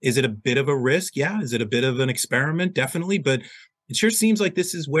future. Is it a bit of a risk? Yeah. Is it a bit of an experiment? Definitely. But it sure seems like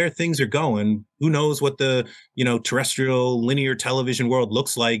this is where things are going. Who knows what the, terrestrial linear television world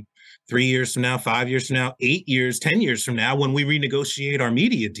looks like 3 years from now, 5 years from now, 8 years, 10 years from now, when we renegotiate our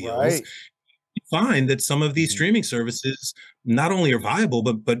media deals. Right. You find that some of these streaming services not only are viable,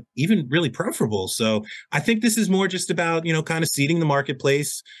 but even really preferable. So I think this is more just about, kind of seeding the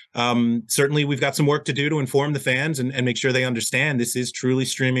marketplace. Certainly we've got some work to do to inform the fans and make sure they understand this is truly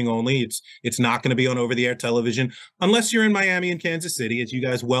streaming only. It's not going to be on over-the-air television unless you're in Miami and Kansas City. As you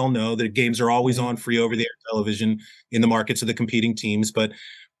guys well know, the games are always on free over-the-air television in the markets of the competing teams. But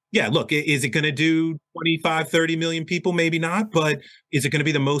yeah, look, is it going to do 25, 30 million people? Maybe not. But is it going to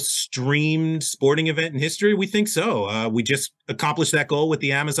be the most streamed sporting event in history? We think so. We just accomplished that goal with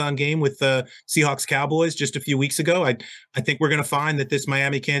the Amazon game with the Seahawks Cowboys just a few weeks ago. I think we're going to find that this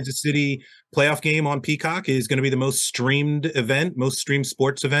Miami Kansas City playoff game on Peacock is going to be the most streamed event, most streamed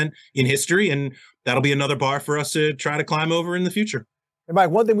sports event in history. And that'll be another bar for us to try to climb over in the future. And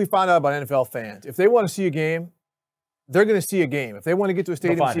Mike, one thing we found out about NFL fans, if they want to see a game, they're going to see a game. If they want to get to a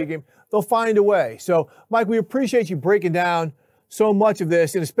stadium and see a game, they'll find a way. So, Mike, we appreciate you breaking down so much of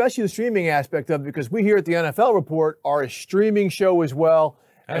this, and especially the streaming aspect of it, because we here at the NFL Report are a streaming show as well.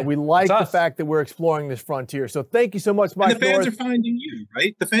 And we like the fact that we're exploring this frontier. So thank you so much, Mike. And the fans are finding you,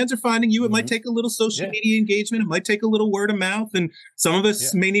 right? The fans are finding you. It might take a little social media engagement. It might take a little word of mouth. And some of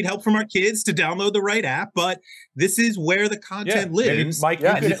us may need help from our kids to download the right app. But this is where the content lives. Maybe,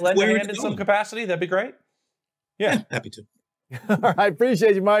 Mike, you could lend a hand in some capacity. That'd be great. Yeah, happy to. All right.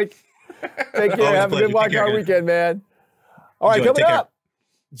 Appreciate you, Mike. Take care. Have a good Wild Card weekend, man. All right, coming up,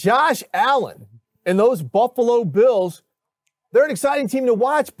 Josh Allen and those Buffalo Bills. They're an exciting team to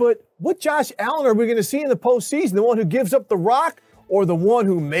watch, but what Josh Allen are we going to see in the postseason? The one who gives up the rock or the one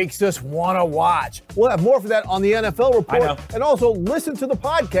who makes us want to watch? We'll have more for that on the NFL Report. And also listen to the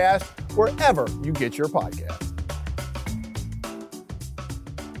podcast wherever you get your podcast.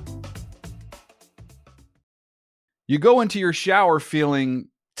 You go into your shower feeling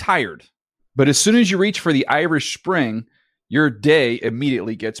tired, but as soon as you reach for the Irish Spring, your day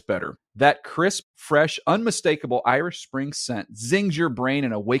immediately gets better. That crisp, fresh, unmistakable Irish Spring scent zings your brain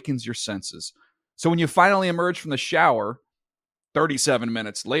and awakens your senses. So when you finally emerge from the shower, 37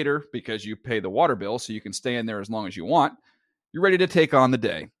 minutes later, because you pay the water bill so you can stay in there as long as you want, you're ready to take on the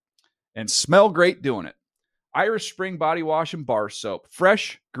day. And smell great doing it. Irish Spring Body Wash and Bar Soap.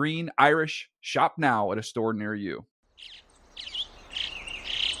 Fresh, green, Irish. Shop now at a store near you.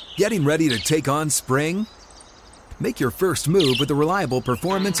 Getting ready to take on spring? Make your first move with the reliable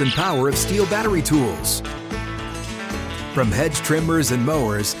performance and power of Steel battery tools. From hedge trimmers and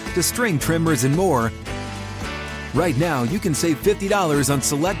mowers to string trimmers and more, right now you can save $50 on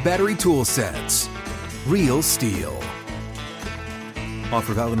select battery tool sets. Real Steel.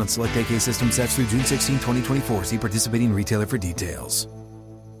 Offer valid on select AK system sets through June 16, 2024. See participating retailer for details.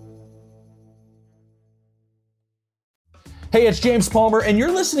 Hey, it's James Palmer, and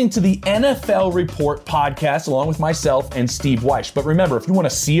you're listening to the NFL Report podcast along with myself and Steve Weish. But remember, if you want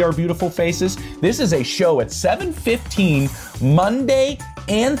to see our beautiful faces, this is a show at 7:15 Monday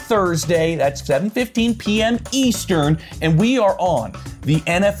and Thursday. That's 7:15 p.m. Eastern, and we are on the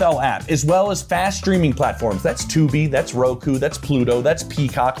NFL app as well as fast streaming platforms. That's Tubi, that's Roku, that's Pluto, that's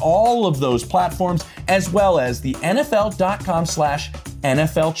Peacock, all of those platforms, as well as the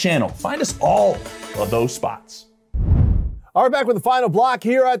NFL.com/NFL channel. Find us all of those spots. All right, back with the final block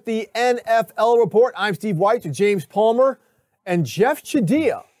here at the NFL Report. I'm Steve White with James Palmer, and Jeff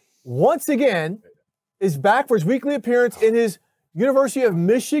Chadiha, once again, is back for his weekly appearance in his University of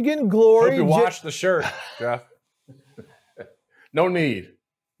Michigan glory. Hope you wash the shirt, Jeff. No need.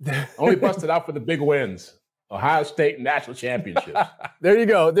 Only busted out for the big wins. Ohio State national championships. There you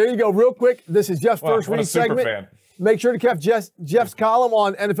go. There you go. Real quick, this is Jeff's first read segment. Fan. Make sure to catch Jeff's column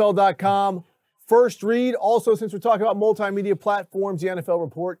on NFL.com. First read. Also, since we're talking about multimedia platforms, the NFL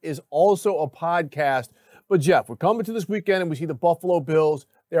Report is also a podcast. But Jeff, we're coming to this weekend and we see the Buffalo Bills.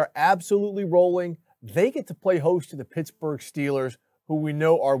 They are absolutely rolling. They get to play host to the Pittsburgh Steelers, who we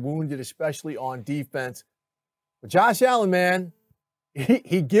know are wounded, especially on defense. But Josh Allen, man,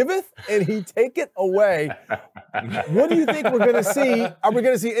 he giveth and he taketh away. What do you think we're going to see? Are we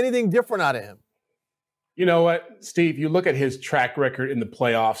going to see anything different out of him? You know what, Steve, you look at his track record in the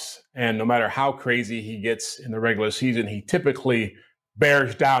playoffs, and no matter how crazy he gets in the regular season, he typically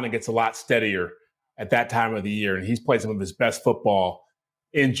bears down and gets a lot steadier at that time of the year. And he's played some of his best football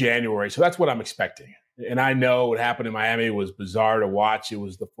in January. So that's what I'm expecting. And I know what happened in Miami was bizarre to watch. It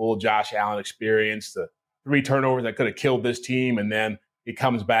was the full Josh Allen experience, the 3 turnovers that could have killed this team. And then he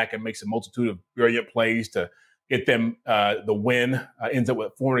comes back and makes a multitude of brilliant plays to get them the win, ends up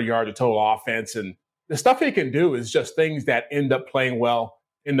with 400 yards of total offense. And the stuff he can do is just things that end up playing well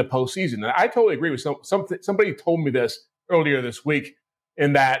in the postseason. And I totally agree with somebody told me this earlier this week,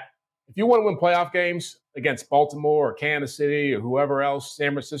 in that if you want to win playoff games against Baltimore or Kansas City or whoever else,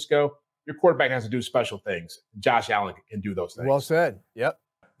 San Francisco, your quarterback has to do special things. Josh Allen can do those things. Well said. Yep.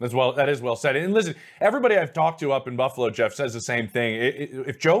 That is well said. And listen, everybody I've talked to up in Buffalo, Jeff, says the same thing.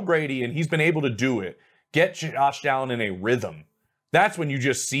 If Joe Brady, and he's been able to do it, get Josh Allen in a rhythm, that's when you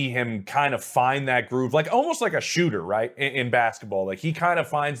just see him kind of find that groove, like almost like a shooter, right, in basketball. Like he kind of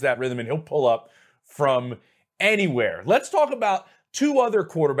finds that rhythm and he'll pull up from anywhere. Let's talk about 2 other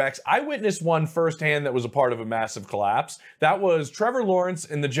quarterbacks. I witnessed one firsthand that was a part of a massive collapse. That was Trevor Lawrence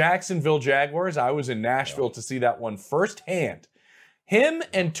and the Jacksonville Jaguars. I was in Nashville to see that one firsthand. Him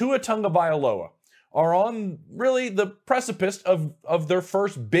and Tua Tagovailoa are on really the precipice of their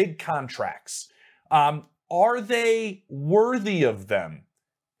first big contracts. Are they worthy of them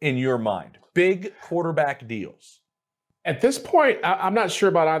in your mind? Big quarterback deals. At this point, I'm not sure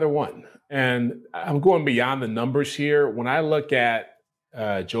about either one. And I'm going beyond the numbers here. When I look at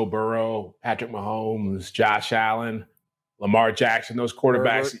Joe Burrow, Patrick Mahomes, Josh Allen, Lamar Jackson, those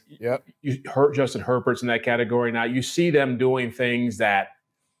quarterbacks, Yep. Justin Herbert's in that category now. You see them doing things that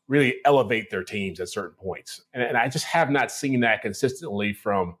really elevate their teams at certain points. And I just have not seen that consistently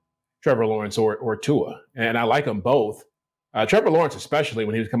from Trevor Lawrence or Tua. And I like them both. Trevor Lawrence, especially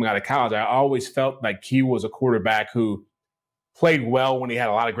when he was coming out of college, I always felt like he was a quarterback who played well when he had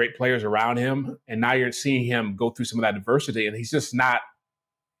a lot of great players around him. And now you're seeing him go through some of that adversity, and he's just not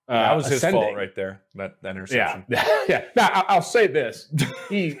that was ascending. His fault right there, that interception. Yeah. Now, I'll say this.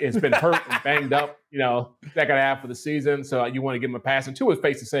 He has been hurt and banged up, second half of the season, so you want to give him a pass. And Tua has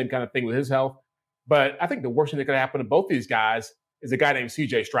faced the same kind of thing with his health. But I think the worst thing that could happen to both these guys is a guy named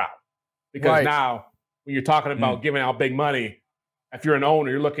C.J. Stroud. Because now, when you're talking about giving out big money, if you're an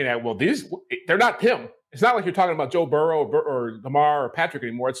owner, you're looking at, well, they're not him. It's not like you're talking about Joe Burrow or Lamar or Patrick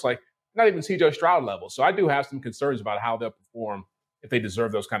anymore. It's like not even C.J. Stroud level. So I do have some concerns about how they'll perform if they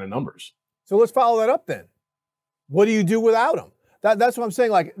deserve those kind of numbers. So let's follow that up then. What do you do without him? That's what I'm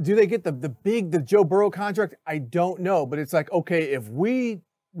saying. Like, do they get the Joe Burrow contract? I don't know. But it's like, okay, if we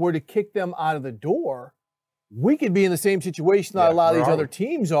were to kick them out of the door, we could be in the same situation that a lot of these other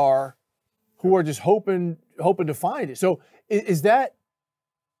teams are, who are just hoping to find it. So is that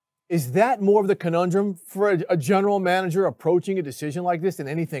more of the conundrum for a general manager approaching a decision like this than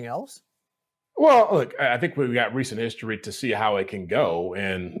anything else? Well, look, I think we've got recent history to see how it can go.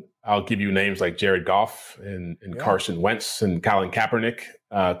 And I'll give you names like Jared Goff and Carson Wentz and Colin Kaepernick,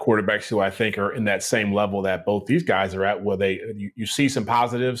 quarterbacks who I think are in that same level that both these guys are at, where you see some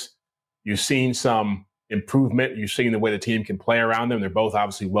positives, you've seen some improvement, you've seen the way the team can play around them. They're both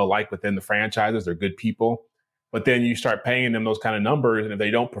obviously well-liked within the franchises. They're good people. But then you start paying them those kind of numbers, and if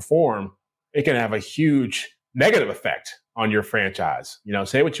they don't perform, it can have a huge negative effect on your franchise.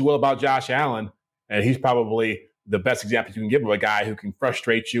 Say what you will about Josh Allen, and he's probably the best example you can give of a guy who can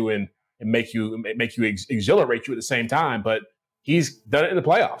frustrate you and make you exhilarate you at the same time. But he's done it in the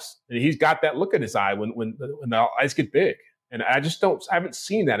playoffs, and he's got that look in his eye when the ice get big. And I haven't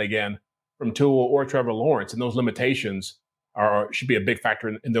seen that again from Tua or Trevor Lawrence, and those limitations should be a big factor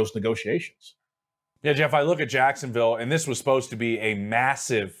in those negotiations. Yeah, Jeff, I look at Jacksonville, and this was supposed to be a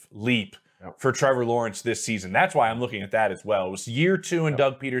massive leap for Trevor Lawrence this season. That's why I'm looking at that as well. It was year 2 in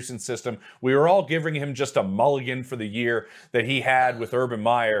Doug Peterson's system. We were all giving him just a mulligan for the year that he had with Urban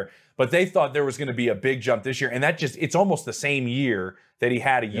Meyer, but they thought there was going to be a big jump this year, and it's almost the same year that he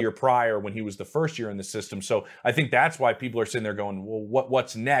had a year prior when he was the first year in the system. So I think that's why people are sitting there going, well,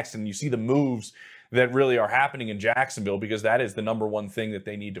 what's next? And you see the moves that really are happening in Jacksonville, because that is the number one thing that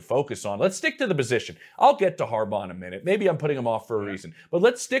they need to focus on. Let's stick to the position. I'll get to Harbaugh in a minute. Maybe I'm putting him off for a reason. But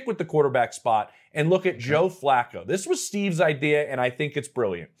let's stick with the quarterback spot and look at Joe Flacco. This was Steve's idea, and I think it's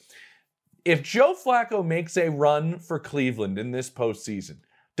brilliant. If Joe Flacco makes a run for Cleveland in this postseason,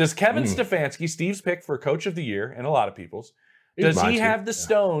 does Kevin Stefanski, Steve's pick for Coach of the Year, and a lot of people's, does he have the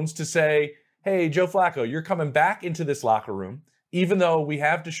stones to say, hey, Joe Flacco, you're coming back into this locker room, even though we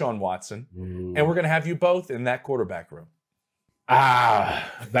have Deshaun Watson, and we're going to have you both in that quarterback room?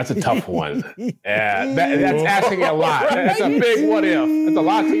 That's a tough one. That's asking a lot. That's a big what if. That's a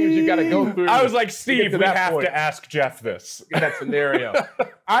lot of teams you got to go through. I was like, Steve, we have to ask Jeff this. In that scenario.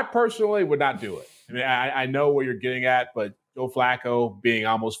 I personally would not do it. I mean, I know where you're getting at, but Joe Flacco being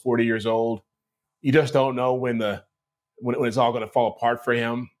almost 40 years old, you just don't know when it's all going to fall apart for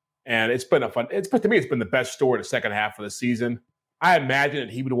him. And it's been to me, it's been the best story the second half of the season. I imagine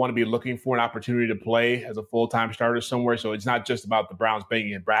that he would want to be looking for an opportunity to play as a full-time starter somewhere. So it's not just about the Browns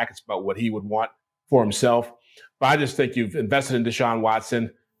banging in brackets, but what he would want for himself. But I just think you've invested in Deshaun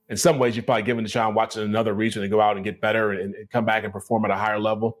Watson. In some ways, you've probably given Deshaun Watson another reason to go out and get better and come back and perform at a higher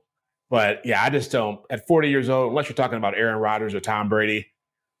level. But yeah, I just don't. At 40 years old, unless you're talking about Aaron Rodgers or Tom Brady,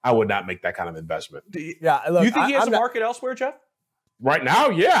 I would not make that kind of investment. Yeah, look, you think he has a market elsewhere, Jeff? Right now,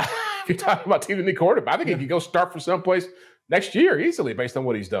 yeah. If you're talking about team to need quarterback, I think he could go start for someplace next year easily based on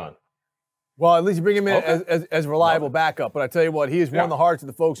what he's done. Well, at least you bring him in as reliable backup. But I tell you what, he has won the hearts of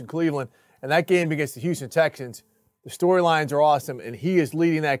the folks in Cleveland. And that game against the Houston Texans, the storylines are awesome, and he is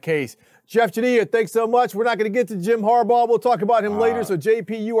leading that case. Jeff Jania, thanks so much. We're not going to get to Jim Harbaugh. We'll talk about him later, so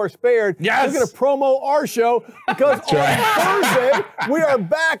JP, you are spared. Yes. We're going to promo our show because on Thursday, we are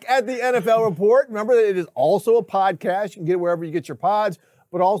back at the NFL Report. Remember that it is also a podcast. You can get it wherever you get your pods.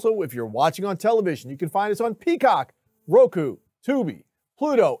 But also, if you're watching on television, you can find us on Peacock, Roku, Tubi,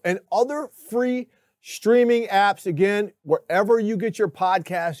 Pluto, and other free streaming apps. Again, wherever you get your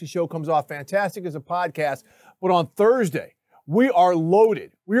podcast, the show comes off fantastic as a podcast. But on Thursday, we are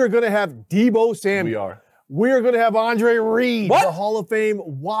loaded. We are going to have Deebo Samuel. We are going to have Andre Reed, the Hall of Fame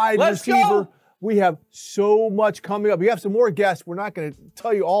wide receiver. Go. We have so much coming up. We have some more guests. We're not going to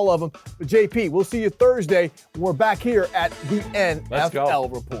tell you all of them. But JP, we'll see you Thursday. We're back here at the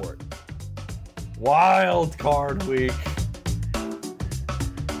NFL Report. Wild card week.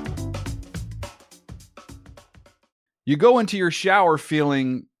 You go into your shower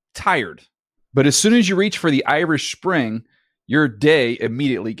feeling tired, but as soon as you reach for the Irish Spring, your day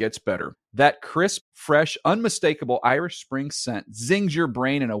immediately gets better. That crisp, fresh, unmistakable Irish Spring scent zings your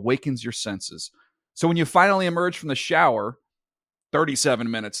brain and awakens your senses. So when you finally emerge from the shower 37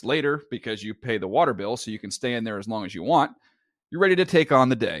 minutes later, because you pay the water bill so you can stay in there as long as you want, you're ready to take on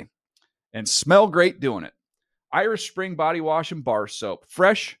the day and smell great doing it. Irish Spring Body Wash and Bar Soap.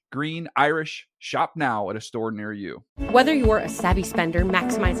 Fresh, green, Irish. Shop now at a store near you. Whether you're a savvy spender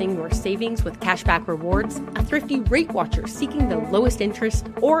maximizing your savings with cashback rewards, a thrifty rate watcher seeking the lowest interest,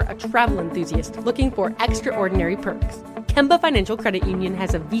 or a travel enthusiast looking for extraordinary perks, Kemba Financial Credit Union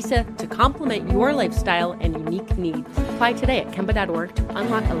has a visa to complement your lifestyle and unique needs. Apply today at Kemba.org to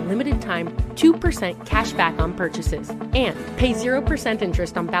unlock a limited time 2% cash back on purchases and pay 0%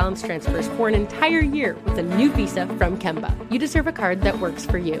 interest on balance transfers for an entire year with a new visa from Kemba. You deserve a card that works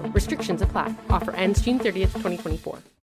for you. Restrictions apply. Offer ends June 30th, 2024.